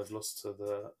Dolphins, and now they've lost to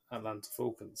the Atlanta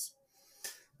Falcons.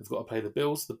 They've got to play the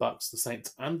Bills, the Bucks, the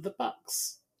Saints, and the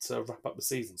Bucks to wrap up the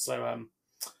season. So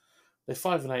they're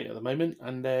 5-8 at the moment,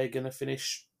 and they're going to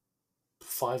finish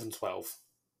 5-12.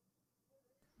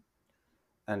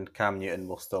 And Cam Newton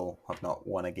will still have not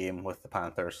won a game with the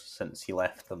Panthers since he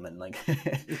left them in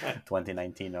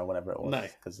 2019 or whatever it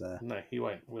was. No, he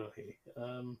won't, will he?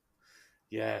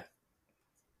 Yeah.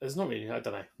 There's not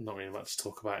really much to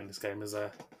talk about in this game, is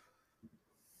there?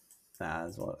 Nah,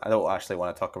 I don't actually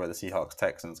want to talk about the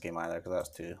Seahawks-Texans game either, because that's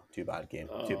two bad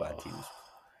teams.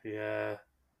 Yeah.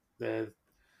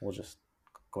 We'll just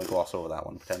go and gloss over that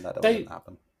one, pretend that didn't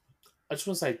happen. I just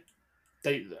want to say,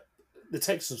 the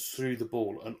Texans threw the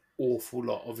ball an awful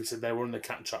lot. Obviously, they were on the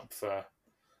catch-up for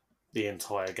the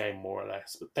entire game, more or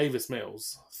less. But Davis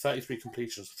Mills, 33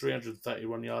 completions,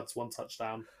 331 yards, 1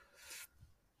 touchdown.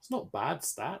 It's not bad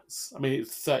stats. I mean,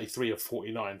 it's 33 of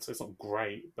 49, so it's not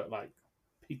great. But,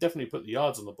 he definitely put the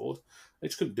yards on the board. They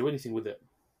just couldn't do anything with it.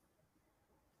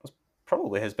 It's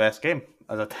probably his best game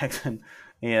as a Texan.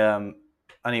 He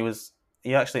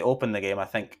actually opened the game, I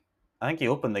think he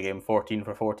opened the game 14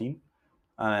 for 14.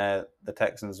 And the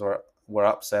Texans were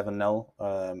up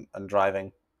 7-0 and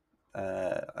driving,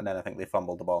 and then I think they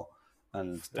fumbled the ball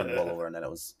and turned the ball over, and then it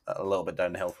was a little bit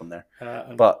downhill from there.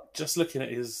 But just looking at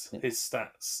his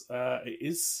stats, it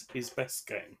is his best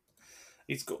game.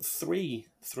 He's got 3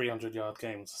 300-yard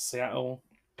games: Seattle,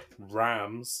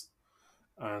 Rams,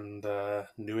 and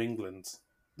New England.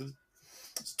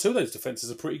 2 of those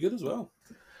defenses are pretty good as well.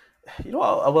 You know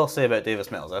what I will say about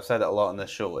Davis Mills? I've said it a lot on this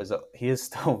show, is that he is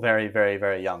still very, very,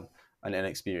 very young and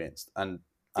inexperienced. And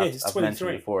he's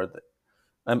 23.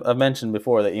 I've mentioned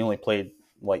before that he only played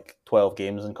 12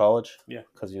 games in college. Yeah,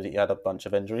 because he had a bunch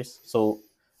of injuries. So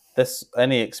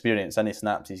any experience, any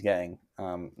snaps he's getting,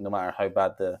 no matter how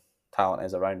bad the talent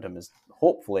is around him, is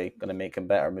hopefully going to make him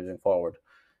better moving forward.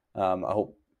 I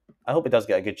hope he does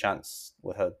get a good chance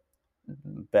with a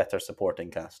better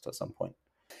supporting cast at some point.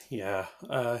 Yeah,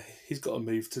 he's got a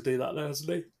move to do that, though,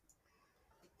 hasn't he?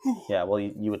 Yeah, well,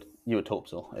 you would hope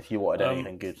so if you wanted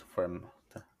anything good for him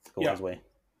to go his way.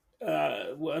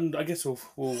 And I guess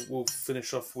we'll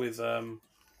finish off with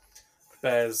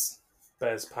Bears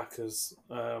Packers,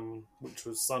 which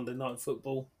was Sunday Night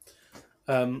Football.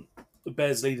 The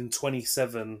Bears leading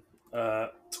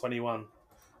 27-21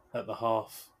 at the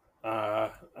half,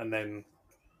 and then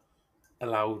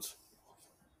allowed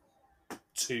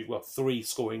 3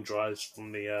 scoring drives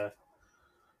from the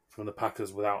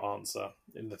Packers without answer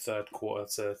in the third quarter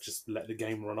to just let the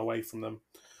game run away from them.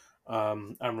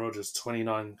 Aaron Rodgers,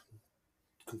 29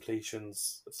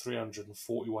 completions,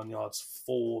 341 yards,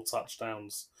 4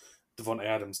 touchdowns. Devontae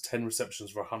Adams, 10 receptions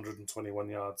for 121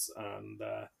 yards and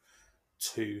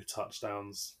 2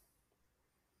 touchdowns.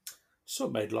 Sort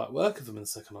of made light work of them in the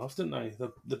second half, didn't they?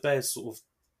 The Bears sort of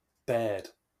bared.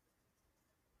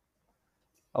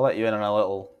 I'll let you in on a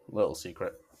little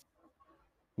secret.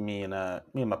 Me and my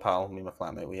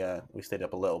flatmate, we stayed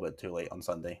up a little bit too late on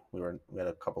Sunday. We had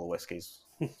a couple of whiskeys,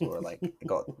 so we're like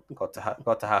got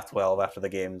to half 12 after the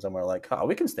games, and we're like,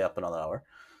 we can stay up another hour.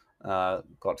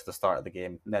 Got to the start of the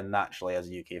game, and then naturally, as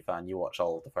a UK fan, you watch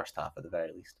all of the first half at the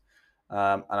very least.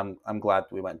 And I'm glad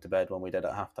we went to bed when we did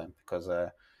at halftime, because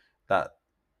that,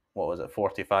 what was it,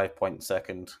 45-point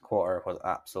second quarter was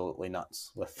absolutely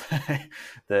nuts with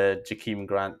the Jakeem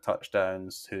Grant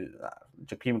touchdowns.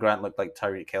 Jakeem Grant looked like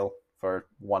Tyreek Hill for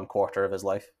 1 quarter of his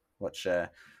life, which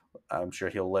I'm sure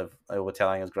he'll be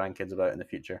telling his grandkids about in the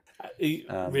future.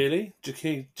 Really?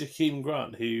 Jakeem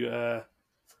Grant, who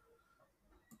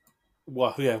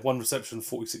 1 reception,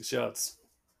 46 yards.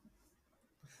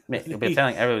 Mate, he'll be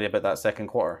telling everybody about that second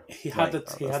quarter. He had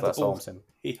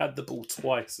the ball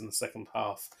twice in the second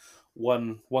half.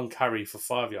 One carry for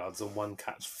 5 yards and 1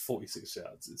 catch for 46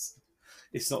 yards.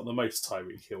 It's not the most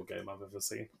Tyreek Hill game I've ever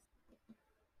seen.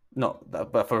 No,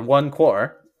 but for 1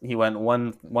 quarter, he went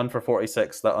one for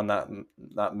 46 on that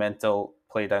mental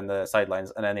play down the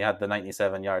sidelines, and then he had the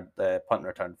 97-yard punt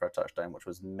return for a touchdown, which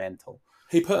was mental.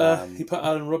 He put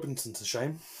Alan Robinson to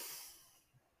shame.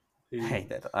 He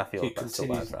did. I feel that's so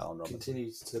bad for Alan Robinson.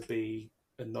 Continues to be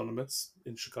anonymous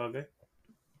in Chicago.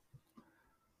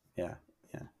 Yeah.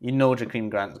 You know Jakeem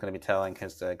Grant is going to be telling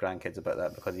his grandkids about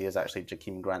that because he is actually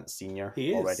Jakeem Grant Sr.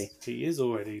 already. He is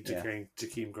already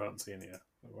Jakeem Grant Sr.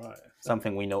 Right.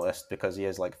 Something we noticed because he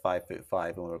is like 5'5",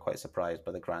 and we were quite surprised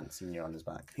by the Grant Sr. on his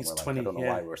back. He's 20. Like, I don't know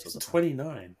why we're so surprised.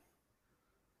 29.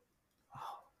 Oh,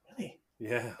 really?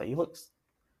 Yeah.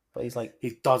 But he's like...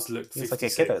 He does look 56. He's like a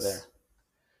kid out there.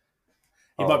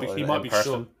 He might be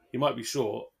short. He might be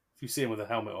short. If you see him with a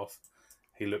helmet off,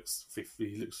 he looks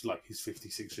like he's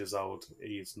 56 years old.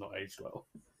 He is not aged well.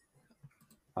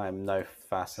 I'm now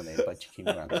fascinated by Jakeem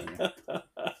Grant Sr.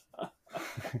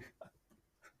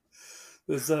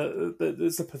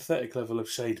 There's a pathetic level of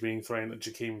shade being thrown at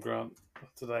Jakeem Grant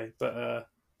today, but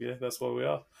that's where we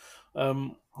are.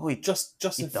 He does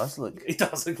look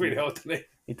really old, doesn't he?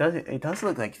 He does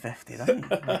look like 50, doesn't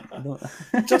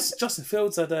he? Justin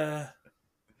Fields had a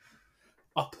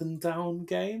up and down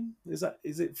game. Is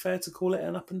it fair to call it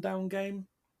an up and down game?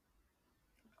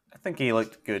 I think he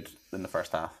looked good in the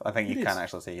first half. I think you can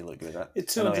actually say he looked good. He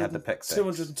had the pick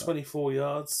 224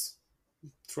 yards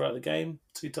throughout the game,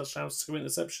 2 touchdowns, 2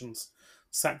 interceptions,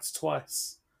 sacked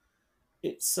twice.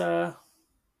 It's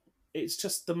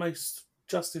just the most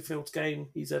Justin Fields game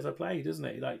he's ever played, isn't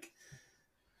it? Like,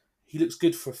 he looks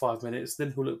good for 5 minutes,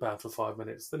 then he'll look bad for 5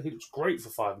 minutes, then he looks great for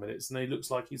 5 minutes, and he looks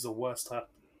like he's the worst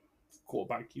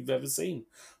quarterback you've ever seen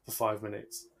for 5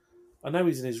 minutes. I know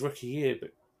he's in his rookie year,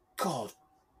 but God,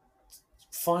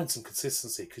 find some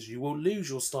consistency because you will lose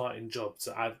your starting job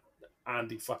to add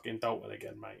Andy fucking Dalton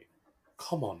again, mate.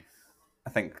 Come on. I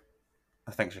think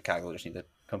Chicago just need a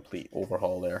complete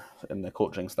overhaul there in the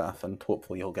coaching staff, and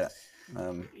hopefully he'll get.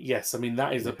 Yes, I mean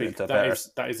that is a big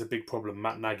a big problem.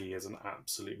 Matt Nagy is an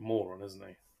absolute moron, isn't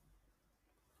he?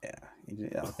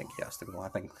 Yeah, I think he has to go. I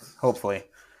think hopefully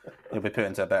he'll be put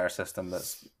into a better system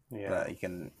that he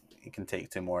can take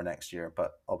to more next year.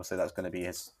 But obviously that's going to be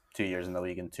his 2 years in the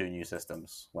league and 2 new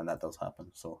systems when that does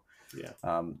happen. So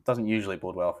doesn't usually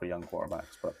bode well for young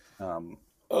quarterbacks, but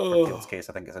for Fields' case,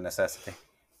 I think it's a necessity.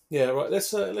 Yeah, right.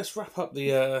 Let's wrap up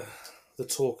the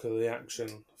talk of the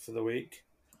action for the week,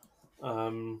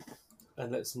 and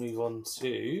let's move on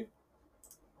to.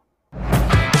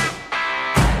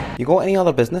 You got any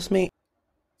other business, mate?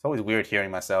 It's always weird hearing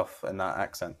myself in that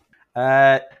accent.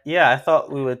 I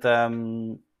thought we would.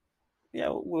 We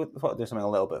thought we'd do something a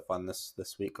little bit fun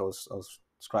this week. I was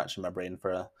scratching my brain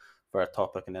for a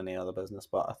topic in any other business,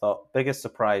 but I thought biggest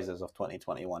surprises of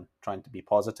 2021. Trying to be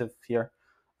positive here,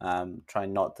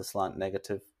 trying not to slant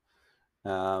negative.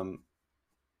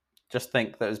 Just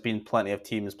think there's been plenty of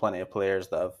teams, plenty of players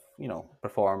that have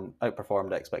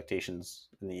outperformed expectations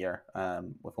in the year.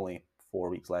 With only 4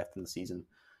 weeks left in the season,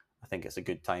 I think it's a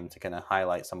good time to kind of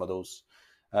highlight some of those.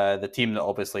 The team that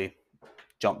obviously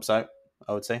jumps out,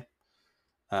 I would say.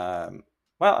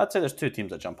 I'd say there's 2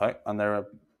 teams that jump out, and they're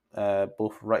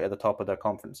both right at the top of their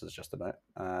conferences, just about.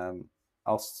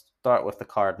 I'll start with the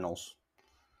Cardinals.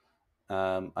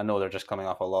 I know they're just coming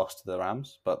off a loss to the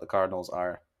Rams, but the Cardinals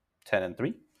are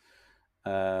 10-3.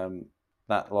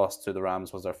 That loss to the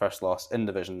Rams was their first loss in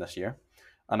division this year,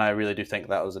 and I really do think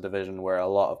that was a division where a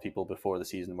lot of people before the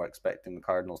season were expecting the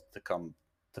Cardinals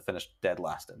to finish dead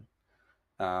last in.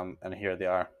 And here they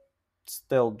are,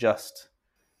 still just.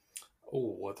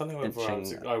 Oh, I don't know if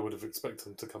I would have expected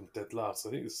them to come dead last. I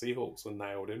think the Seahawks were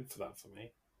nailed in for that for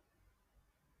me.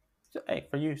 Hey,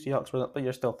 for you, Seahawks were, but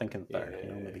you're still thinking third.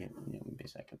 Maybe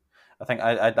second. I think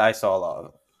I saw a lot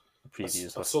of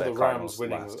previews. I saw the Rams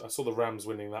winning. I saw the Rams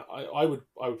winning that. I would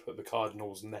put the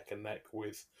Cardinals neck and neck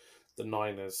with the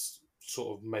Niners,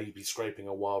 sort of maybe scraping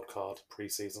a wild card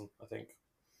preseason. I think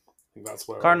that's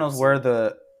where Cardinals were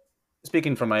the.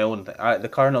 Speaking from my own thing, the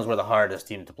Cardinals were the hardest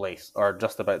team to place, or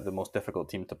just about the most difficult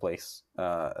team to place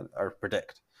or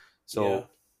predict. So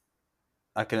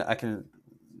I can,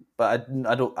 but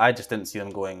I don't. I just didn't see them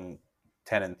going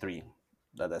 10-3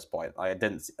 at this point. I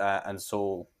didn't, and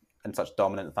so in such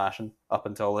dominant fashion up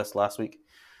until this last week.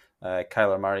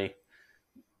 Kyler Murray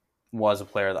was a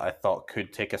player that I thought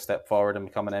could take a step forward and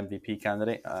become an MVP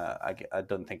candidate. I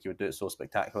don't think he would do it so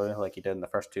spectacularly like he did in the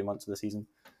first 2 months of the season.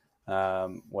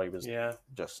 Where he was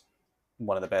just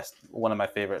one of my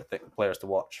favorite players to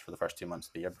watch for the first 2 months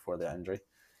of the year before the injury.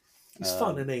 He's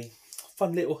fun, isn't he?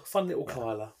 Fun little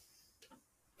Kyler.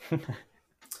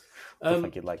 I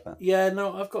think you'd like that. Yeah,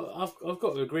 no, I've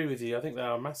got to agree with you. I think they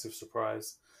are a massive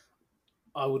surprise.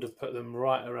 I would have put them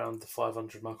right around the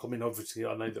 500 mark. I mean, obviously,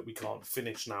 I know that we can't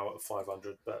finish now at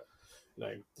 500, but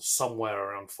somewhere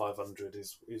around 500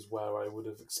 is where I would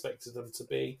have expected them to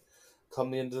be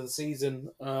come the end of the season.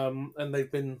 And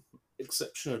they've been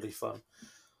exceptionally fun.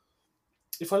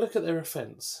 If I look at their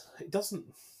offence, it doesn't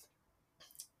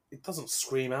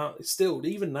scream out. It's still,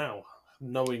 even now,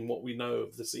 knowing what we know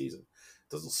of the season,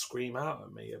 it doesn't scream out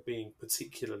at me at being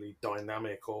particularly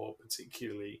dynamic or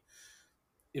particularly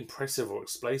impressive or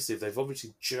explosive. They've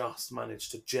obviously just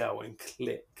managed to gel and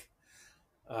click.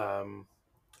 And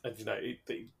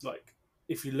like,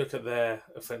 if you look at their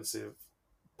offensive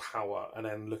power and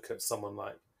then look at someone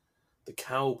like the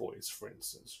Cowboys, for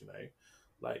instance,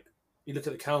 like you look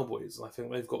at the Cowboys, and I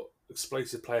think they've got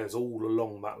explosive players all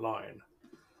along that line.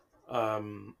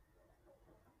 And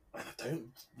I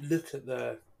don't look at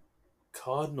the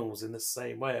Cardinals in the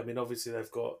same way. I mean, obviously they've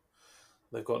got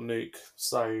Nuke,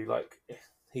 so like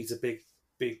he's a big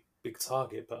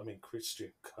target. But I mean,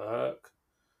 Christian Kirk,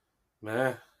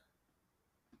 meh.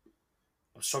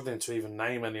 I'm struggling to even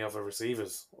name any other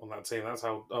receivers on that team. That's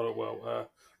how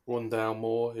Rondale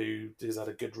Moore, who has had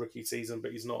a good rookie season,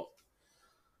 but he's not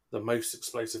the most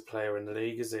explosive player in the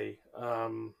league, is he?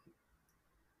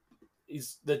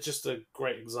 They're just a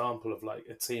great example of like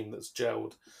a team that's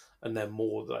gelled, and they're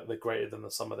more like they're greater than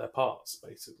the sum of their parts,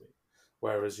 basically.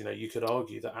 Whereas you could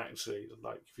argue that actually,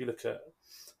 like if you look at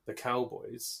the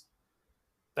Cowboys,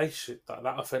 they should that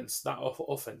offense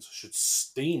should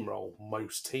steamroll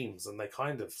most teams, and they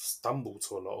kind of stumble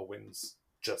to a lot of wins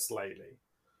just lately.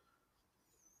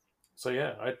 So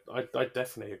yeah, I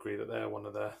definitely agree that they're one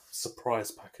of the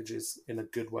surprise packages in a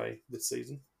good way this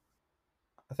season.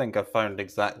 I think I've found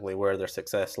exactly where their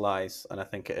success lies, and I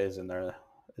think it is in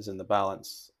the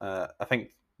balance. I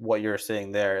think what you're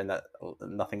saying there, in that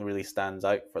nothing really stands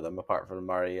out for them apart from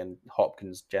Murray and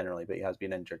Hopkins generally, but he has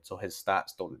been injured, so his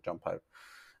stats don't jump out.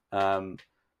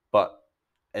 But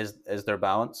is their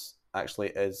balance actually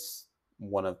is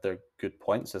one of their good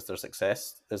points? Is their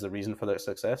success? Is the reason for their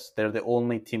success? They're the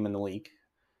only team in the league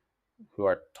who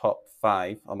are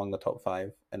among the top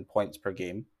five in points per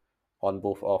game on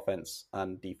both offense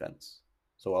and defense.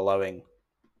 So allowing,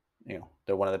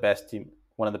 they're one of the best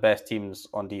teams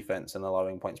on defense and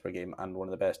allowing points per game, and one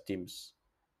of the best teams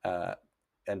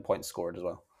in points scored as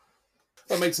well.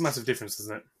 That makes a massive difference,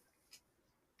 doesn't it?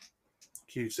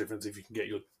 Huge difference if you can get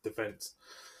your defense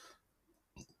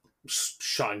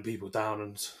shutting people down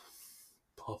and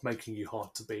making you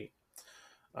hard to beat.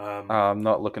 I'm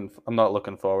not looking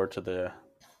forward to the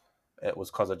it was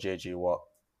because of JG Watt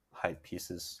hype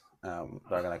pieces. They're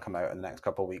going to come out in the next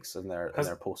couple of weeks in their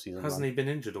postseason. Hasn't he been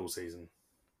injured all season?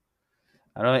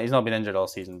 I don't know. He's not been injured all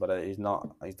season, but he's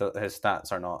not. His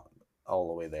stats are not all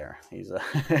the way there. He's a.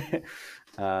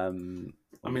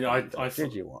 I mean, I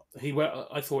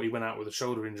thought he went out with a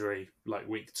shoulder injury like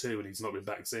week 2, and he's not been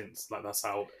back since. Like that's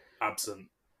how absent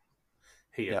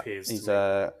he appears. He's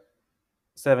to me.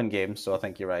 7 games, so I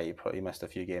think you're right. He missed a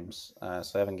few games.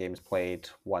 7 games played,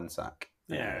 1 sack.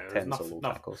 10 solo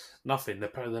tackles. Nothing.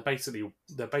 They're basically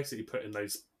putting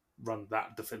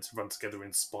that defensive run together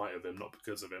in spite of him, not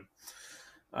because of him.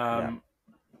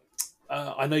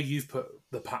 I know you've put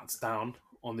the Pats down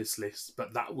on this list,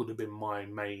 but that would have been my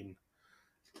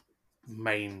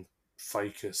main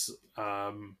focus.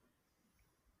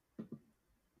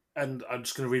 And I'm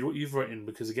just going to read what you've written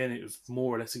because again, it was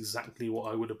more or less exactly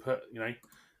what I would have put.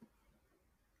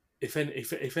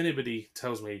 If anybody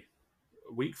tells me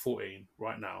week 14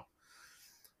 right now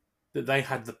that they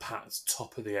had the Pats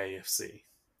top of the AFC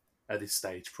at this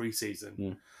stage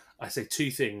pre-season, I say 2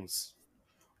 things: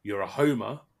 you're a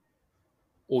homer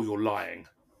or you're lying.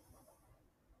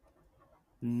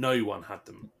 No one had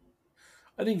them.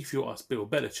 I think if you ask Bill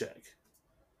Belichick,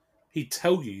 he'd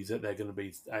tell you that they're going to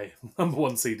be a number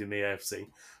 1 seed in the AFC,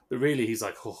 but really he's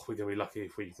like, oh, we're going to be lucky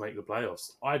if we make the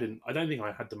playoffs. I don't think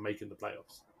I had them making the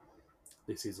playoffs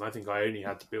this season. I think I only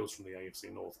had the Bills from the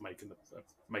AFC North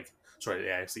the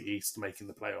AFC East making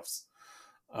the playoffs.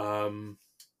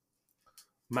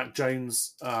 Mac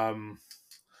Jones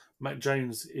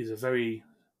is a very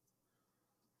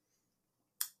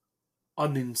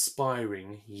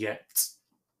uninspiring, yet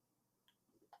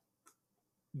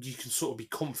you can sort of be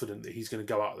confident that he's going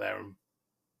to go out there and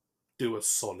do a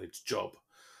solid job,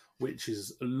 which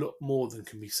is a lot more than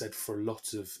can be said for a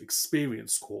lot of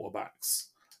experienced quarterbacks,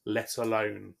 let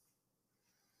alone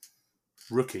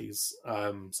rookies.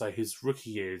 So his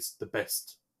rookie year is the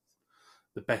best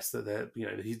that they're,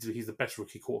 he's the best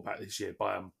rookie quarterback this year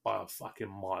by a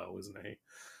fucking mile, isn't he?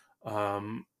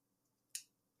 And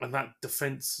that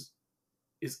defense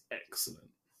is excellent.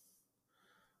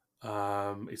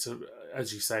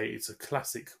 As you say, it's a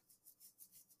classic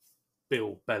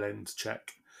Bill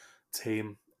Belichick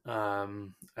team.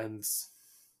 and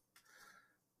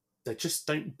they just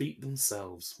don't beat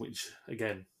themselves. Which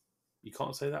again, you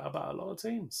can't say that about a lot of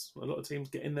teams. A lot of teams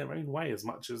get in their own way as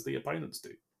much as the opponents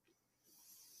do.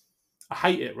 I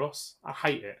hate it, Ross. I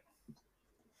hate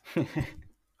it.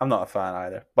 I'm not a fan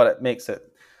either, but it makes it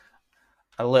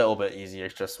a little bit easier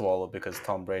to swallow because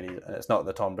Tom Brady. It's not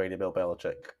the Tom Brady Bill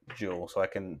Belichick duel, so I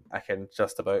can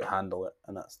just about handle it,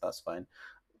 and that's fine.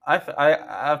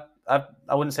 I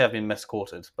wouldn't say I've been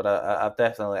misquoted, but I've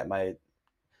definitely let my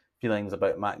feelings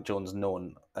about Mac Jones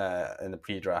known in the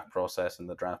pre-draft process and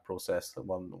the draft process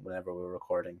whenever we were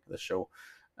recording the show.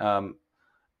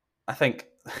 I think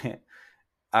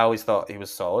I always thought he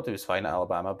was solid. He was fine at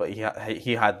Alabama, but he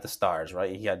had the stars,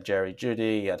 right? He had Jerry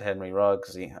Jeudy, he had Henry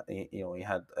Ruggs, he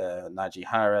had Najee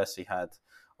Harris, he had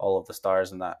all of the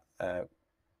stars in that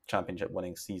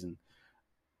championship-winning season,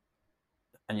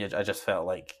 and I just felt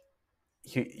like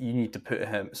you need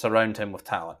to surround him with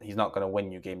talent. He's not going to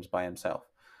win you games by himself.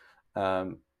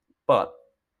 But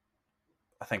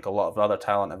I think a lot of other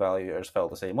talent evaluators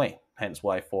felt the same way, hence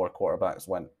why 4 quarterbacks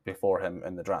went before him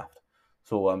in the draft.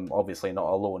 So I'm obviously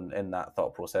not alone in that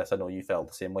thought process. I know you felt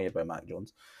the same way about Mac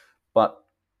Jones. But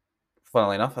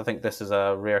funnily enough, I think this is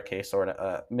a rare case,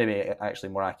 or maybe actually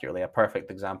more accurately, a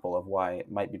perfect example of why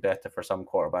it might be better for some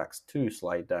quarterbacks to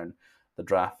slide down the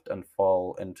draft and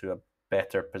fall into a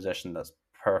better position that's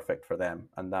perfect for them.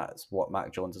 And that's what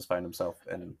Mac Jones has found himself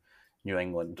in New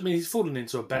England. I mean, he's fallen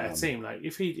into a better team. Like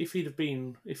if he'd have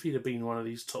been one of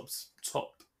these top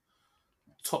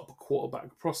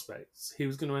quarterback prospects, he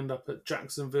was going to end up at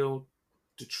Jacksonville,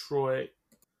 Detroit,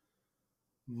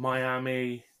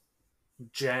 Miami,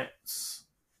 Jets,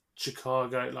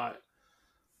 Chicago. Like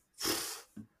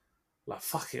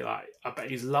fuck it. Like I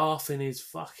bet he's laughing his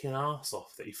fucking ass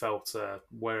off that he fell to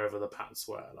wherever the Pats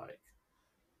were. Like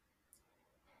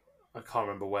I can't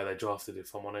remember where they drafted,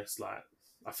 if I'm honest. Like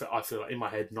I feel like in my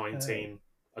head 19.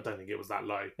 I don't think it was that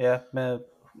low. Yeah,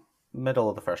 middle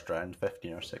of the first round,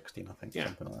 15 or 16, I think,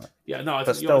 something like that. Yeah, no, I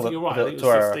think you're right. I think it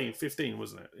was 15,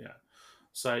 wasn't it? Yeah.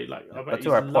 So, I bet he's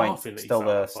laughing that he fell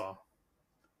that far.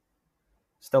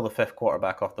 Still the 5th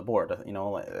quarterback off the board.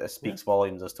 It speaks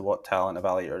volumes as to what talent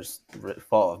evaluators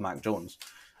thought of Mac Jones.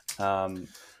 And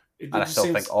I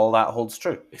still think all that holds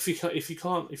true. If you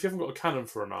haven't got a cannon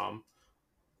for an arm,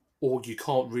 or you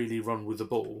can't really run with the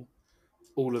ball,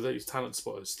 all of those talent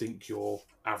spotters think you're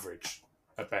average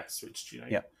at best. Which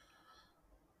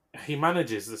he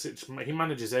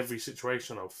manages every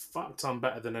situation a fuck ton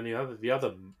better than the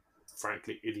other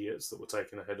frankly idiots that were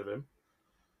taken ahead of him.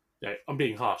 Yeah, I'm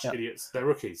being harsh. Idiots. They're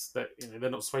rookies. They're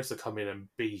not supposed to come in and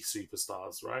be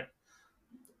superstars, right?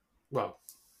 Well,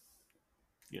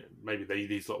 maybe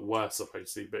these lot were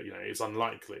supposed to, but it's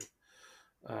unlikely.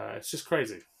 It's just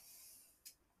crazy.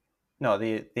 No,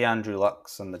 the Andrew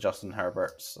Lucks and the Justin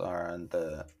Herberts don't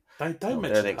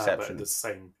mention the Herbert in the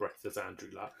same breath as Andrew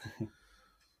Luck.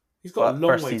 He's got a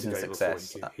long way to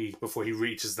go before he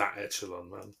reaches that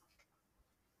echelon, man.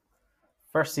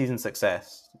 First season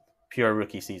success, pure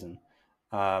rookie season.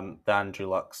 The Andrew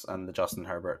Lucks and the Justin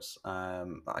Herberts.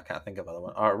 I can't think of other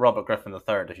one. Or Robert Griffin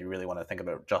III, if you really want to think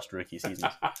about just rookie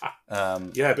seasons.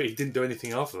 Yeah, but he didn't do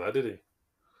anything after that, did he?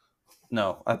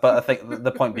 No, but I think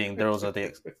the point being those are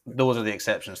the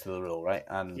exceptions to the rule, right?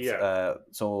 And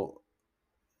so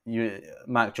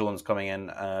Mac Jones coming in,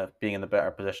 being in the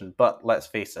better position, but let's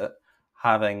face it,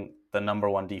 having the number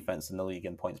 1 defense in the league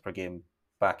in points per game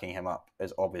backing him up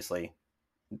is obviously,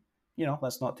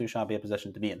 that's not too shabby a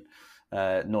position to be in,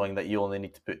 knowing that you only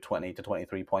need to put 20 to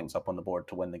 23 points up on the board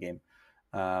to win the game.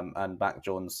 And Mac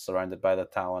Jones surrounded by the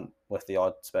talent with the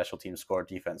odd special team score,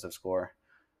 defensive score.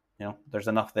 There's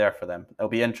enough there for them. It'll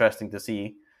be interesting to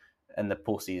see in the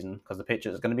postseason, because the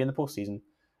Patriots are going to be in the postseason.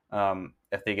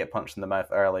 If they get punched in the mouth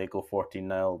early, go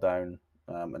 14-0 down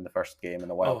in the first game in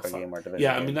the wildcard game or division.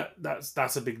 Yeah, game. I mean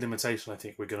that's a big limitation I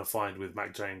think we're going to find with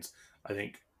Mac Jones. I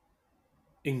think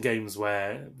in games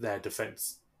where their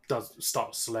defense does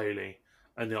start slowly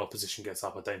and the opposition gets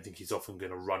up, I don't think he's often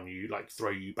going to run you,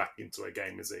 throw you back into a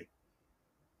game, is he?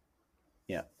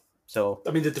 Yeah. So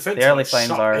I mean, the defense early signs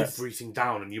shut are everything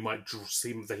down, and you might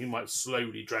see that he might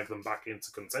slowly drag them back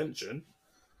into contention.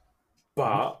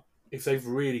 But if they've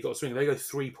really got a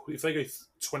swing, if they go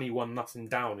 21-0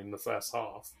 down in the first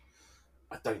half,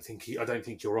 I don't think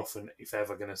you're often, if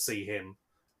ever, going to see him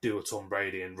do a Tom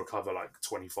Brady and recover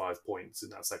 25 points in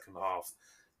that second half.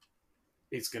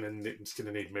 It's going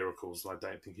to need miracles. I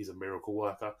don't think he's a miracle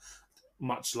worker.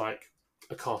 Much like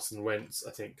a Carson Wentz,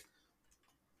 I think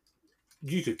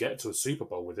you could get to a Super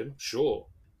Bowl with him, sure.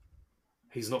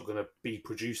 He's not going to be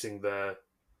producing the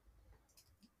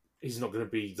he's not going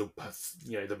to be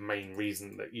the main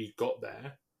reason that you got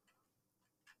there.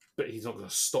 But he's not going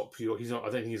to stop you. He's not. I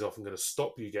don't think he's often going to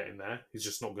stop you getting there. He's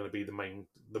just not going to be the main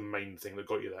thing that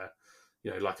got you there.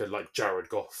 Like Jared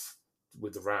Goff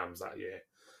with the Rams that year.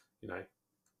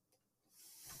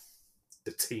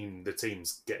 The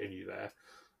team's getting you there.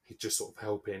 He's just sort of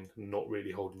helping, not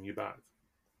really holding you back.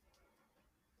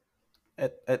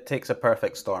 It takes a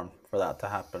perfect storm for that to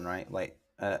happen, right? Like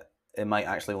it might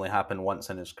actually only happen once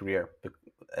in his career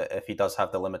if he does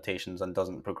have the limitations and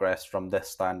doesn't progress from this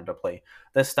standard of play.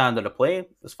 This standard of play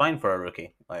is fine for a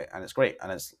rookie, and it's great,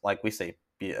 and it's like we say,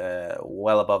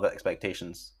 well above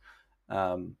expectations.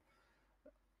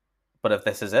 But if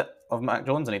this is it of Mac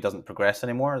Jones and he doesn't progress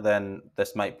anymore, then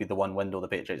this might be the one window the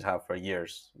Patriots have for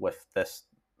years with this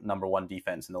number one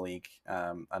defense in the league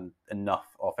and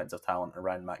enough offensive talent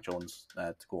around Mac Jones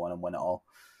to go on and win it all.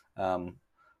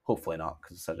 Hopefully not,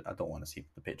 because I don't want to see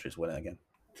the Patriots win it again.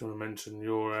 Do you want to mention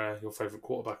your favourite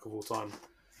quarterback of all time?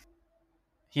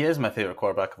 He is my favourite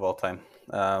quarterback of all time.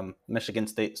 Michigan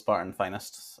State Spartan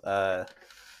finest.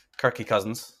 Kirky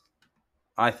Cousins,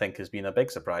 I think, has been a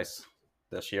big surprise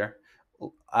this year.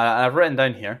 I've written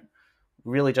down here,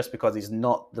 really just because he's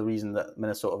not the reason that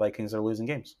Minnesota Vikings are losing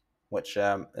games, which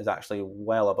is actually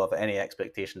well above any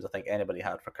expectations I think anybody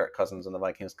had for Kirk Cousins and the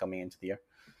Vikings coming into the year.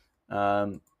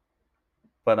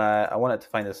 But I wanted to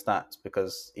find his stats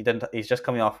because he's just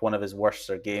coming off one of his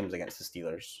worst games against the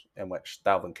Steelers, in which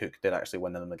Dalvin Cook did actually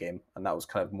win them the game, and that was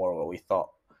kind of more what we thought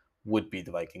would be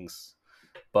the Vikings.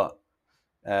 But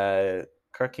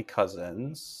Kirky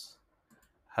Cousins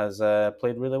has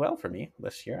played really well for me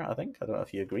this year, I think. I don't know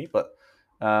if you agree, but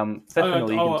fifth in the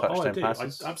league in touchdown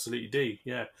passes. I absolutely do,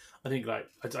 yeah. I think, I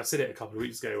said it a couple of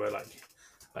weeks ago where, like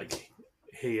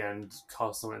he and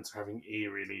Carson Wentz are having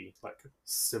eerily,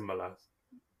 similar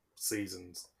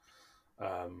seasons.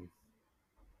 And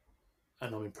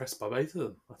I'm impressed by both of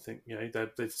them. I think,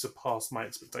 they've surpassed my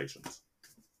expectations.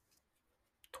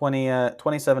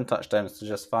 27 touchdowns to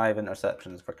just 5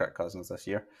 interceptions for Kirk Cousins this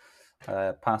year.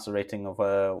 Passer rating of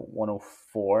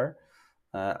 104,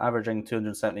 averaging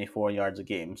 274 yards a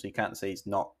game. So you can't say he's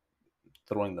not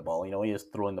throwing the ball. He is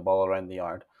throwing the ball around the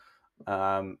yard.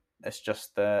 It's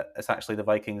just it's actually the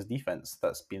Vikings defense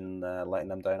that's been letting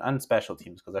them down, and special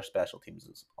teams, because their special teams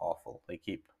is awful. They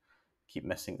keep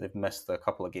missing. They've missed a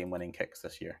couple of game-winning kicks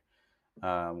this year,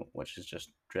 which is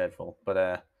just dreadful.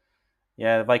 But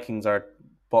the Vikings are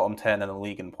bottom 10 in the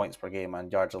league in points per game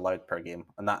and yards allowed per game,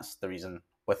 and that's the reason.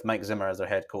 With Mike Zimmer as their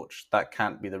head coach, that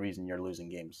can't be the reason you're losing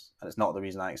games, and it's not the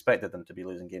reason I expected them to be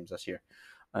losing games this year.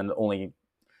 And only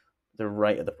they're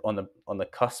right at on the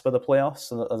cusp of the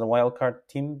playoffs as a wild card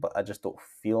team, but I just don't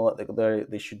feel that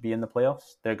they should be in the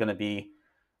playoffs. They're going to be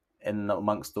in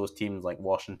amongst those teams like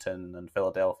Washington and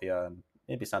Philadelphia and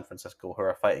maybe San Francisco, who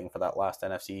are fighting for that last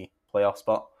NFC playoff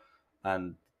spot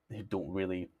and who don't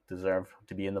really deserve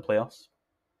to be in the playoffs.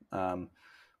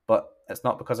 But it's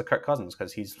not because of Kirk Cousins,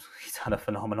 because he's had a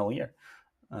phenomenal year.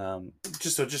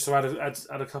 Just to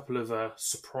add a couple of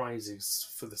surprises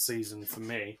for the season for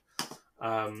me.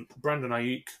 Brandon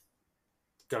Ayuk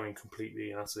going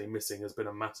completely and utterly missing has been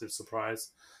a massive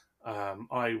surprise.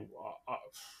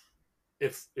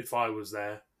 If I was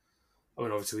there, I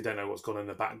mean, obviously we don't know what's gone on in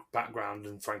the background,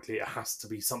 and frankly, it has to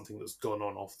be something that's gone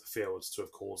on off the field to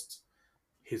have caused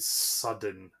his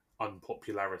sudden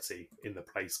unpopularity in the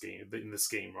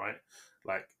scheme, right?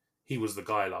 Like, he was the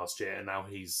guy last year, and now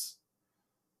he's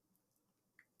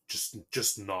just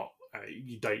not.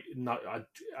 I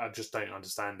just don't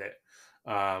understand it.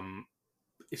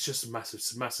 It's just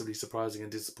massively surprising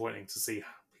and disappointing to see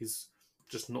he's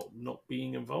just not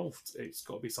being involved. It's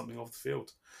got to be something off the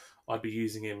field. I'd be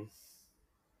using him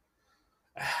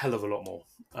a hell of a lot more.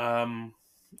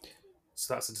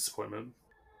 So that's a disappointment.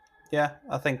 Yeah,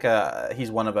 I think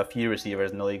he's one of a few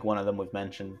receivers in the league. One of them we've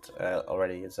mentioned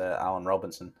already is Allen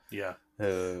Robinson. Yeah,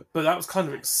 but that was kind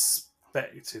of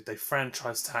expected. They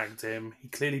franchise tagged him. He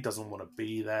clearly doesn't want to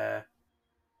be there.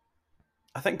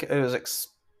 I think it was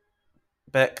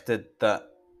expected that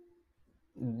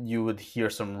you would hear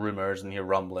some rumors and hear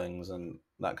rumblings and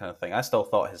that kind of thing. I still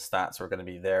thought his stats were going to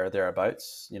be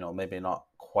thereabouts. Maybe not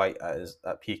quite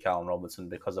at peak Allen Robinson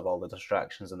because of all the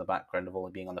distractions in the background of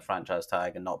only being on the franchise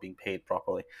tag and not being paid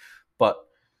properly. But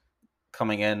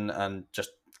coming in and just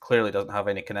clearly doesn't have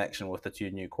any connection with the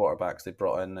two new quarterbacks they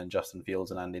brought in, and Justin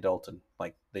Fields and Andy Dalton.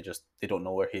 Like, they don't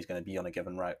know where he's going to be on a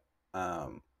given route. I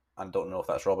don't know if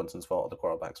that's Robinson's fault or the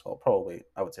quarterback's fault. Probably,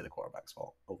 I would say the quarterback's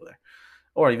fault over there.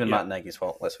 Or even Matt Nagy's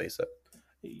fault, let's face it.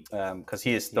 Because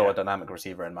he is still a dynamic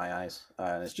receiver in my eyes.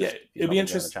 And it's just, it'd be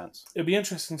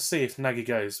interesting to see if Nagy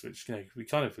goes, which, we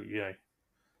kind of,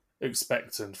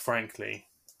 expect and frankly,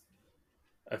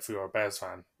 if you're a Bears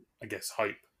fan, I guess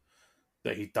hope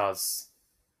that he does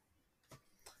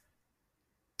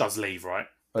leave, right?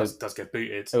 Does get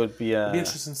booted. It would be It'd be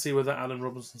interesting to see whether Allen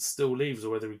Robinson still leaves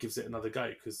or whether he gives it another go.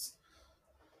 Because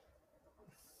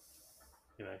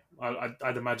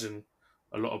I'd imagine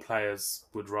a lot of players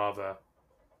would rather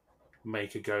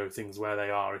make a go of things where they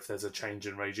are if there's a change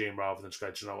in regime rather than just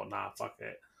go, do you know what? Nah, fuck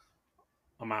it,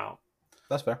 I'm out.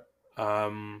 That's fair.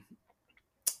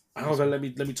 However, let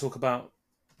me talk about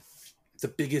the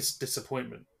biggest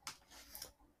disappointment,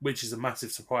 which is a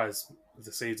massive surprise of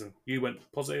the season. You went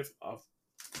positive.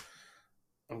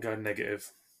 I'm going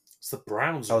negative. It's the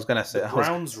Browns. I was going to say. The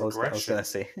Browns regression. I was going to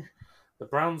say. The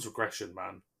Browns regression,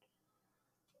 man.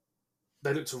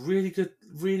 They looked a really good,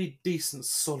 really decent,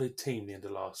 solid team the end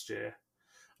of last year.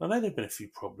 I know there've been a few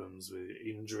problems with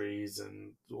injuries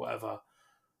and whatever,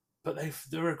 but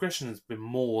the regression has been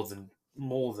more than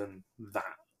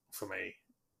that for me.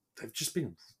 They've just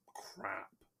been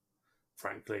crap,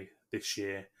 frankly, this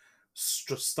year.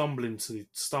 Just stumbling to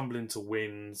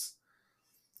wins.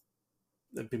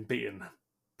 They've been beaten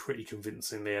pretty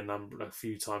convincingly a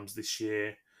few times this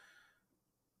year.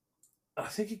 I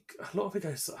think a lot of it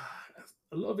goes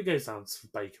down to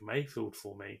Baker Mayfield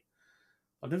for me.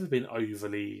 I've never been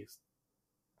overly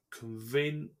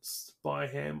convinced by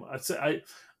him. I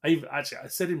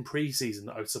said in pre-season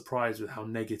that I was surprised with how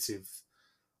negative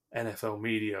NFL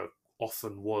media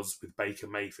often was with Baker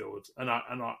Mayfield, and I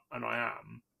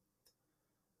am.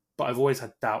 But I've always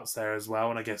had doubts there as well,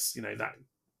 and I guess that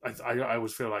I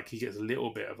always feel like he gets a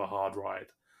little bit of a hard ride.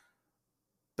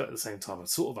 But at the same time, I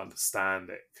sort of understand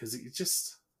it because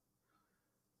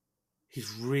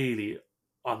he's really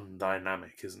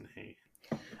undynamic, isn't he?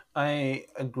 I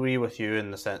agree with you in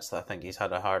the sense that I think he's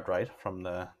had a hard ride from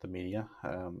the media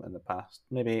in the past.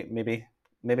 Maybe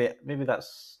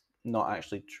that's not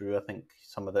actually true. I think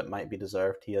some of it might be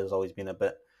deserved. He has always been a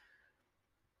bit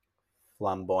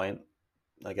flamboyant,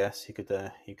 I guess you could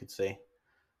say,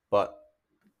 but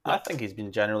I think he's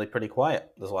been generally pretty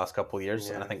quiet this last couple of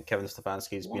years, and I think Kevin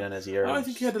Stefanski's been in his ear. I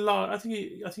think he had I think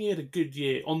he had a good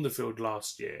year on the field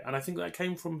last year, and I think that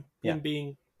came from him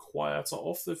being quieter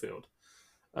off the field.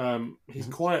 He's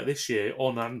quiet this year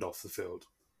on and off the field.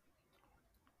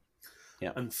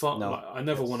 Yeah, and I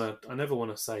never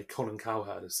want to say Colin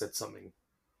Cowherd has said something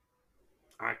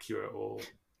accurate or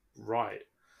right,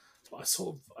 but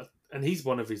and he's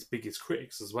one of his biggest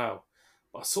critics as well.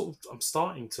 But I'm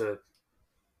starting to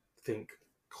think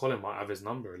Colin might have his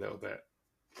number a little bit,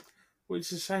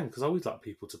 which is a shame because I always like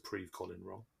people to prove Colin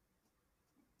wrong.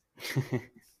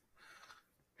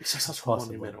 He's just such a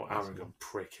monumental, arrogant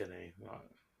prick, isn't he?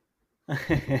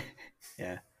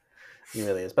 Yeah, he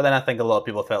really is. But then I think a lot of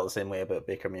people felt the same way about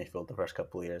Baker Mayfield the first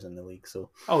couple of years in the league. So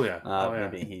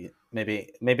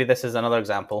maybe this is another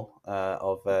example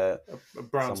of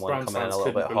someone coming in a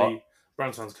little bit hot.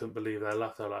 Browns fans couldn't believe their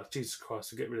luck. They're like, Jesus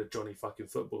Christ, we get rid of Johnny fucking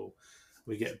football.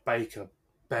 We get Baker,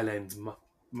 Bellend,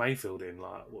 Mayfield in.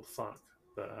 Like, what the fuck?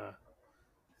 But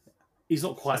he's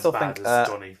not quite as bad as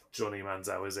Johnny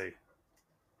Manziel, is he?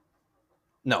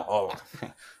 No,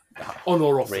 on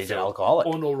or off raging the field. Alcoholic.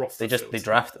 On or off the field.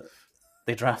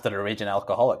 They drafted a raging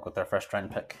alcoholic with their first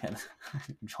round pick in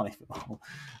Johnny Football.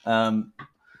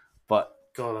 But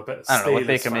God, I bet I don't know with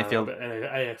Baker Mayfield.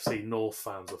 AFC North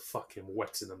fans were fucking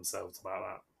wetting themselves about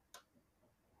that.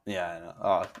 Yeah,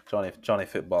 I know. Johnny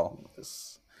Football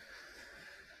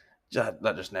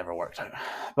that just never worked out.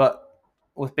 But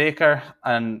with Baker,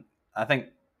 and I think,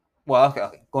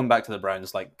 going back to the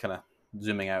Browns, like kind of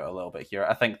zooming out a little bit here,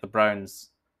 I think the Browns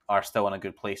are still in a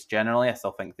good place generally. I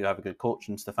still think they have a good coach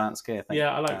in Stefanski. I think,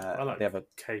 I like they have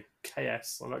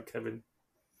KS. I like Kevin.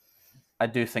 I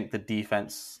do think the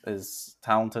defense is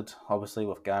talented, obviously,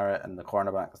 with Garrett and the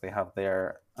cornerbacks they have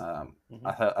there.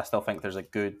 I still think there's a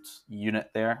good unit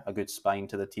there, a good spine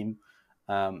to the team.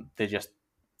 They just,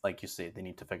 like you say, they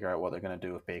need to figure out what they're going to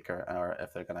do with Baker, or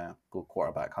if they're going to go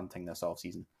quarterback hunting this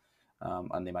offseason.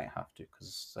 And they might have to,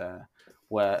 because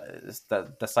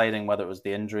deciding whether it was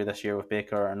the injury this year with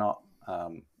Baker or not,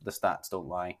 the stats don't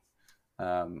lie,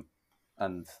 and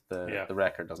the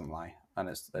record doesn't lie, and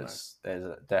it's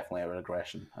definitely a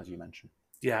regression, as you mentioned.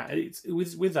 Yeah, it's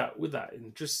with that,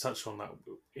 and just touch on that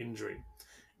injury.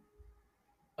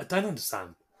 I don't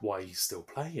understand why he's still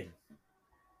playing.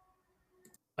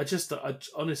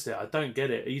 Honestly, I don't get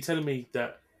it. Are you telling me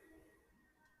that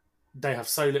they have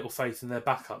so little faith in their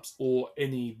backups or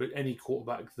any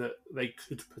quarterback that they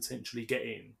could potentially get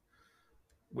in?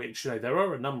 Which, there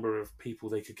are a number of people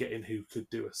they could get in who could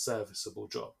do a serviceable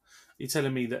job. Are you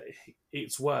telling me that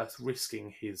it's worth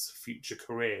risking his future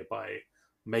career by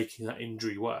making that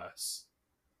injury worse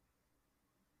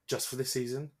just for this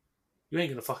season. You ain't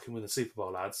going to fucking win the Super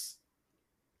Bowl, lads.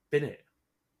 Bin it.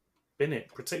 Bin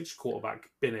it. Protect your quarterback.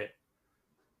 Bin it.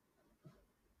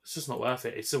 It's just not worth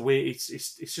it. It's a weird.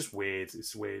 It's just weird.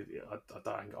 It's weird. I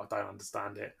don't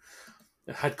understand it.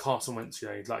 Had Carson Wentz,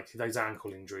 like those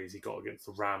ankle injuries he got against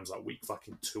the Rams like week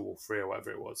fucking 2 or 3 or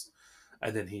whatever it was,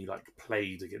 and then he like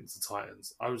played against the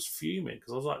Titans. I was fuming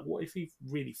because I was like, what if he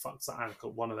really fucks that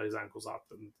ankle, one of those ankles up,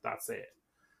 and that's it?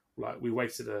 Like we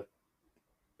wasted a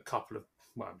couple of,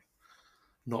 well,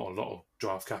 not a lot of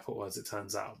draft capital as it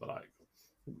turns out, but like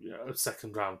a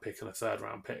second round pick and a third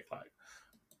round pick. Like,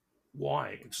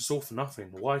 why? It's just all for nothing.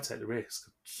 Why take the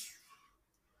risk?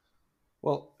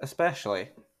 Well, especially,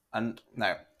 and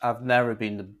now I've never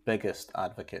been the biggest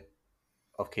advocate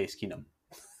of Case Keenum,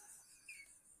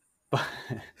 but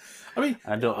I mean,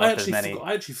 I don't know if there's many.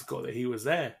 I actually forgot that he was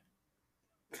there.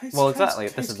 Case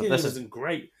Keenum isn't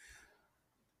great,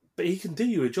 but he can do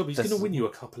you a job. He's going to win you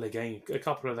a couple of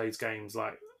those games.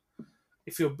 Like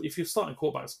if your starting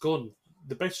quarterback's gone,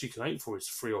 the best you can aim for is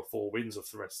 3 or 4 wins for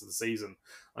the rest of the season,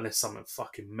 unless something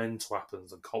fucking mental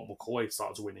happens and Colt McCoy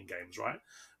starts winning games, right?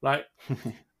 Like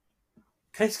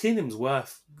Case Keenum's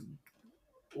worth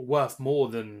more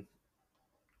than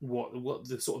what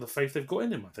the sort of the faith they've got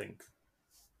in him, I think.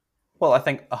 Well, I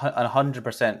think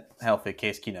 100% healthy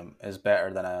Case Keenum is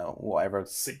better than a whatever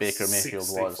Baker Mayfield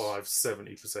was.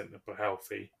 65-70%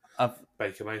 healthy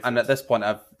Baker Mayfield. And at this point,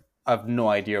 I've no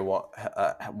idea what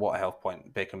health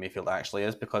point Baker Mayfield actually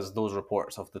is, because those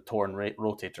reports of the torn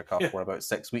rotator cuff were about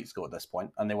 6 weeks ago at this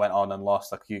point, and they went on and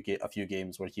lost a few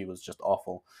games where he was just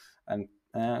awful. And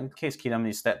Case Keenum,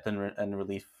 he stepped in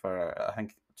relief for I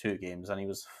think 2 games, and he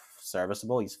was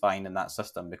serviceable. He's fine in that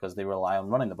system because they rely on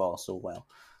running the ball so well.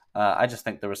 I just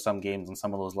think there were some games and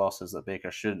some of those losses that Baker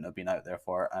shouldn't have been out there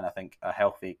for, and I think a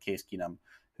healthy Case Keenum,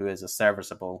 who is a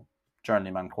serviceable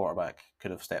journeyman quarterback,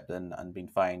 could have stepped in and been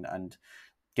fine and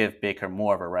give Baker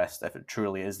more of a rest if it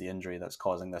truly is the injury that's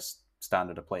causing this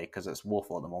standard of play, because it's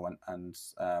woeful at the moment, and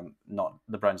not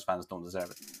the Browns fans don't deserve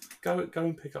it. Go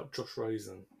and pick up Josh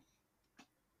Rosen.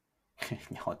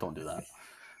 No, don't do that.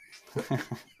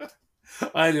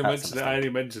 I only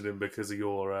mentioned him because of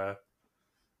your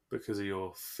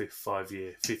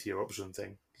fifth year option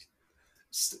thing.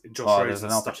 Josh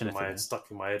Rosen's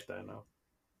stuck in my head there now.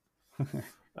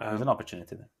 There's an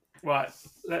opportunity there. Right,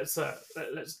 let's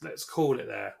call it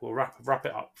there. We'll wrap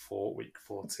it up for week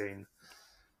 14.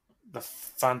 The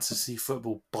fantasy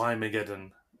football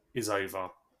Bimageddon is over.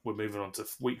 We're moving on to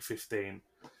week 15,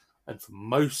 and for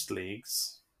most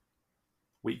leagues,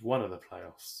 week 1 of the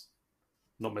playoffs.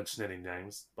 Not mentioning any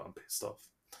names, but I'm pissed off.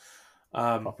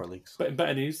 Proper leagues. But in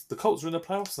better news, the Colts are in the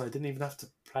playoffs, and they didn't even have to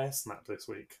play a snap this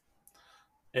week.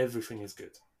 Everything is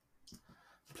good.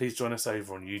 Please join us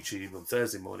over on YouTube on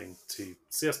Thursday morning to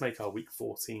see us make our week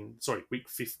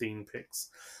 15 picks.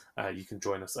 You can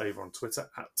join us over on Twitter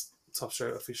at Tough Show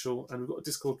Official, and we've got a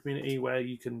Discord community where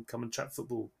you can come and chat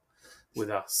football with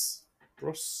us.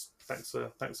 Ross, thanks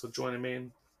for joining me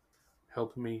and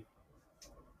helping me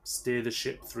steer the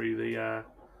ship through the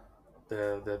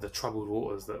troubled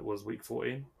waters that was week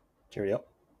 14. Cheerio.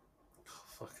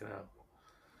 Oh, fucking hell.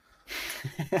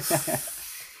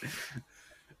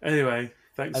 Anyway,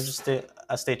 thanks.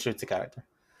 I stay true to character.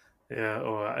 Yeah,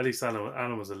 or at least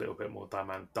Anna was a little bit more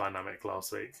dynamic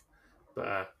last week,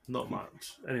 but not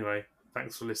much. Anyway,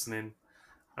 thanks for listening,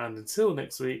 and until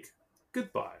next week,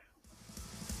 goodbye.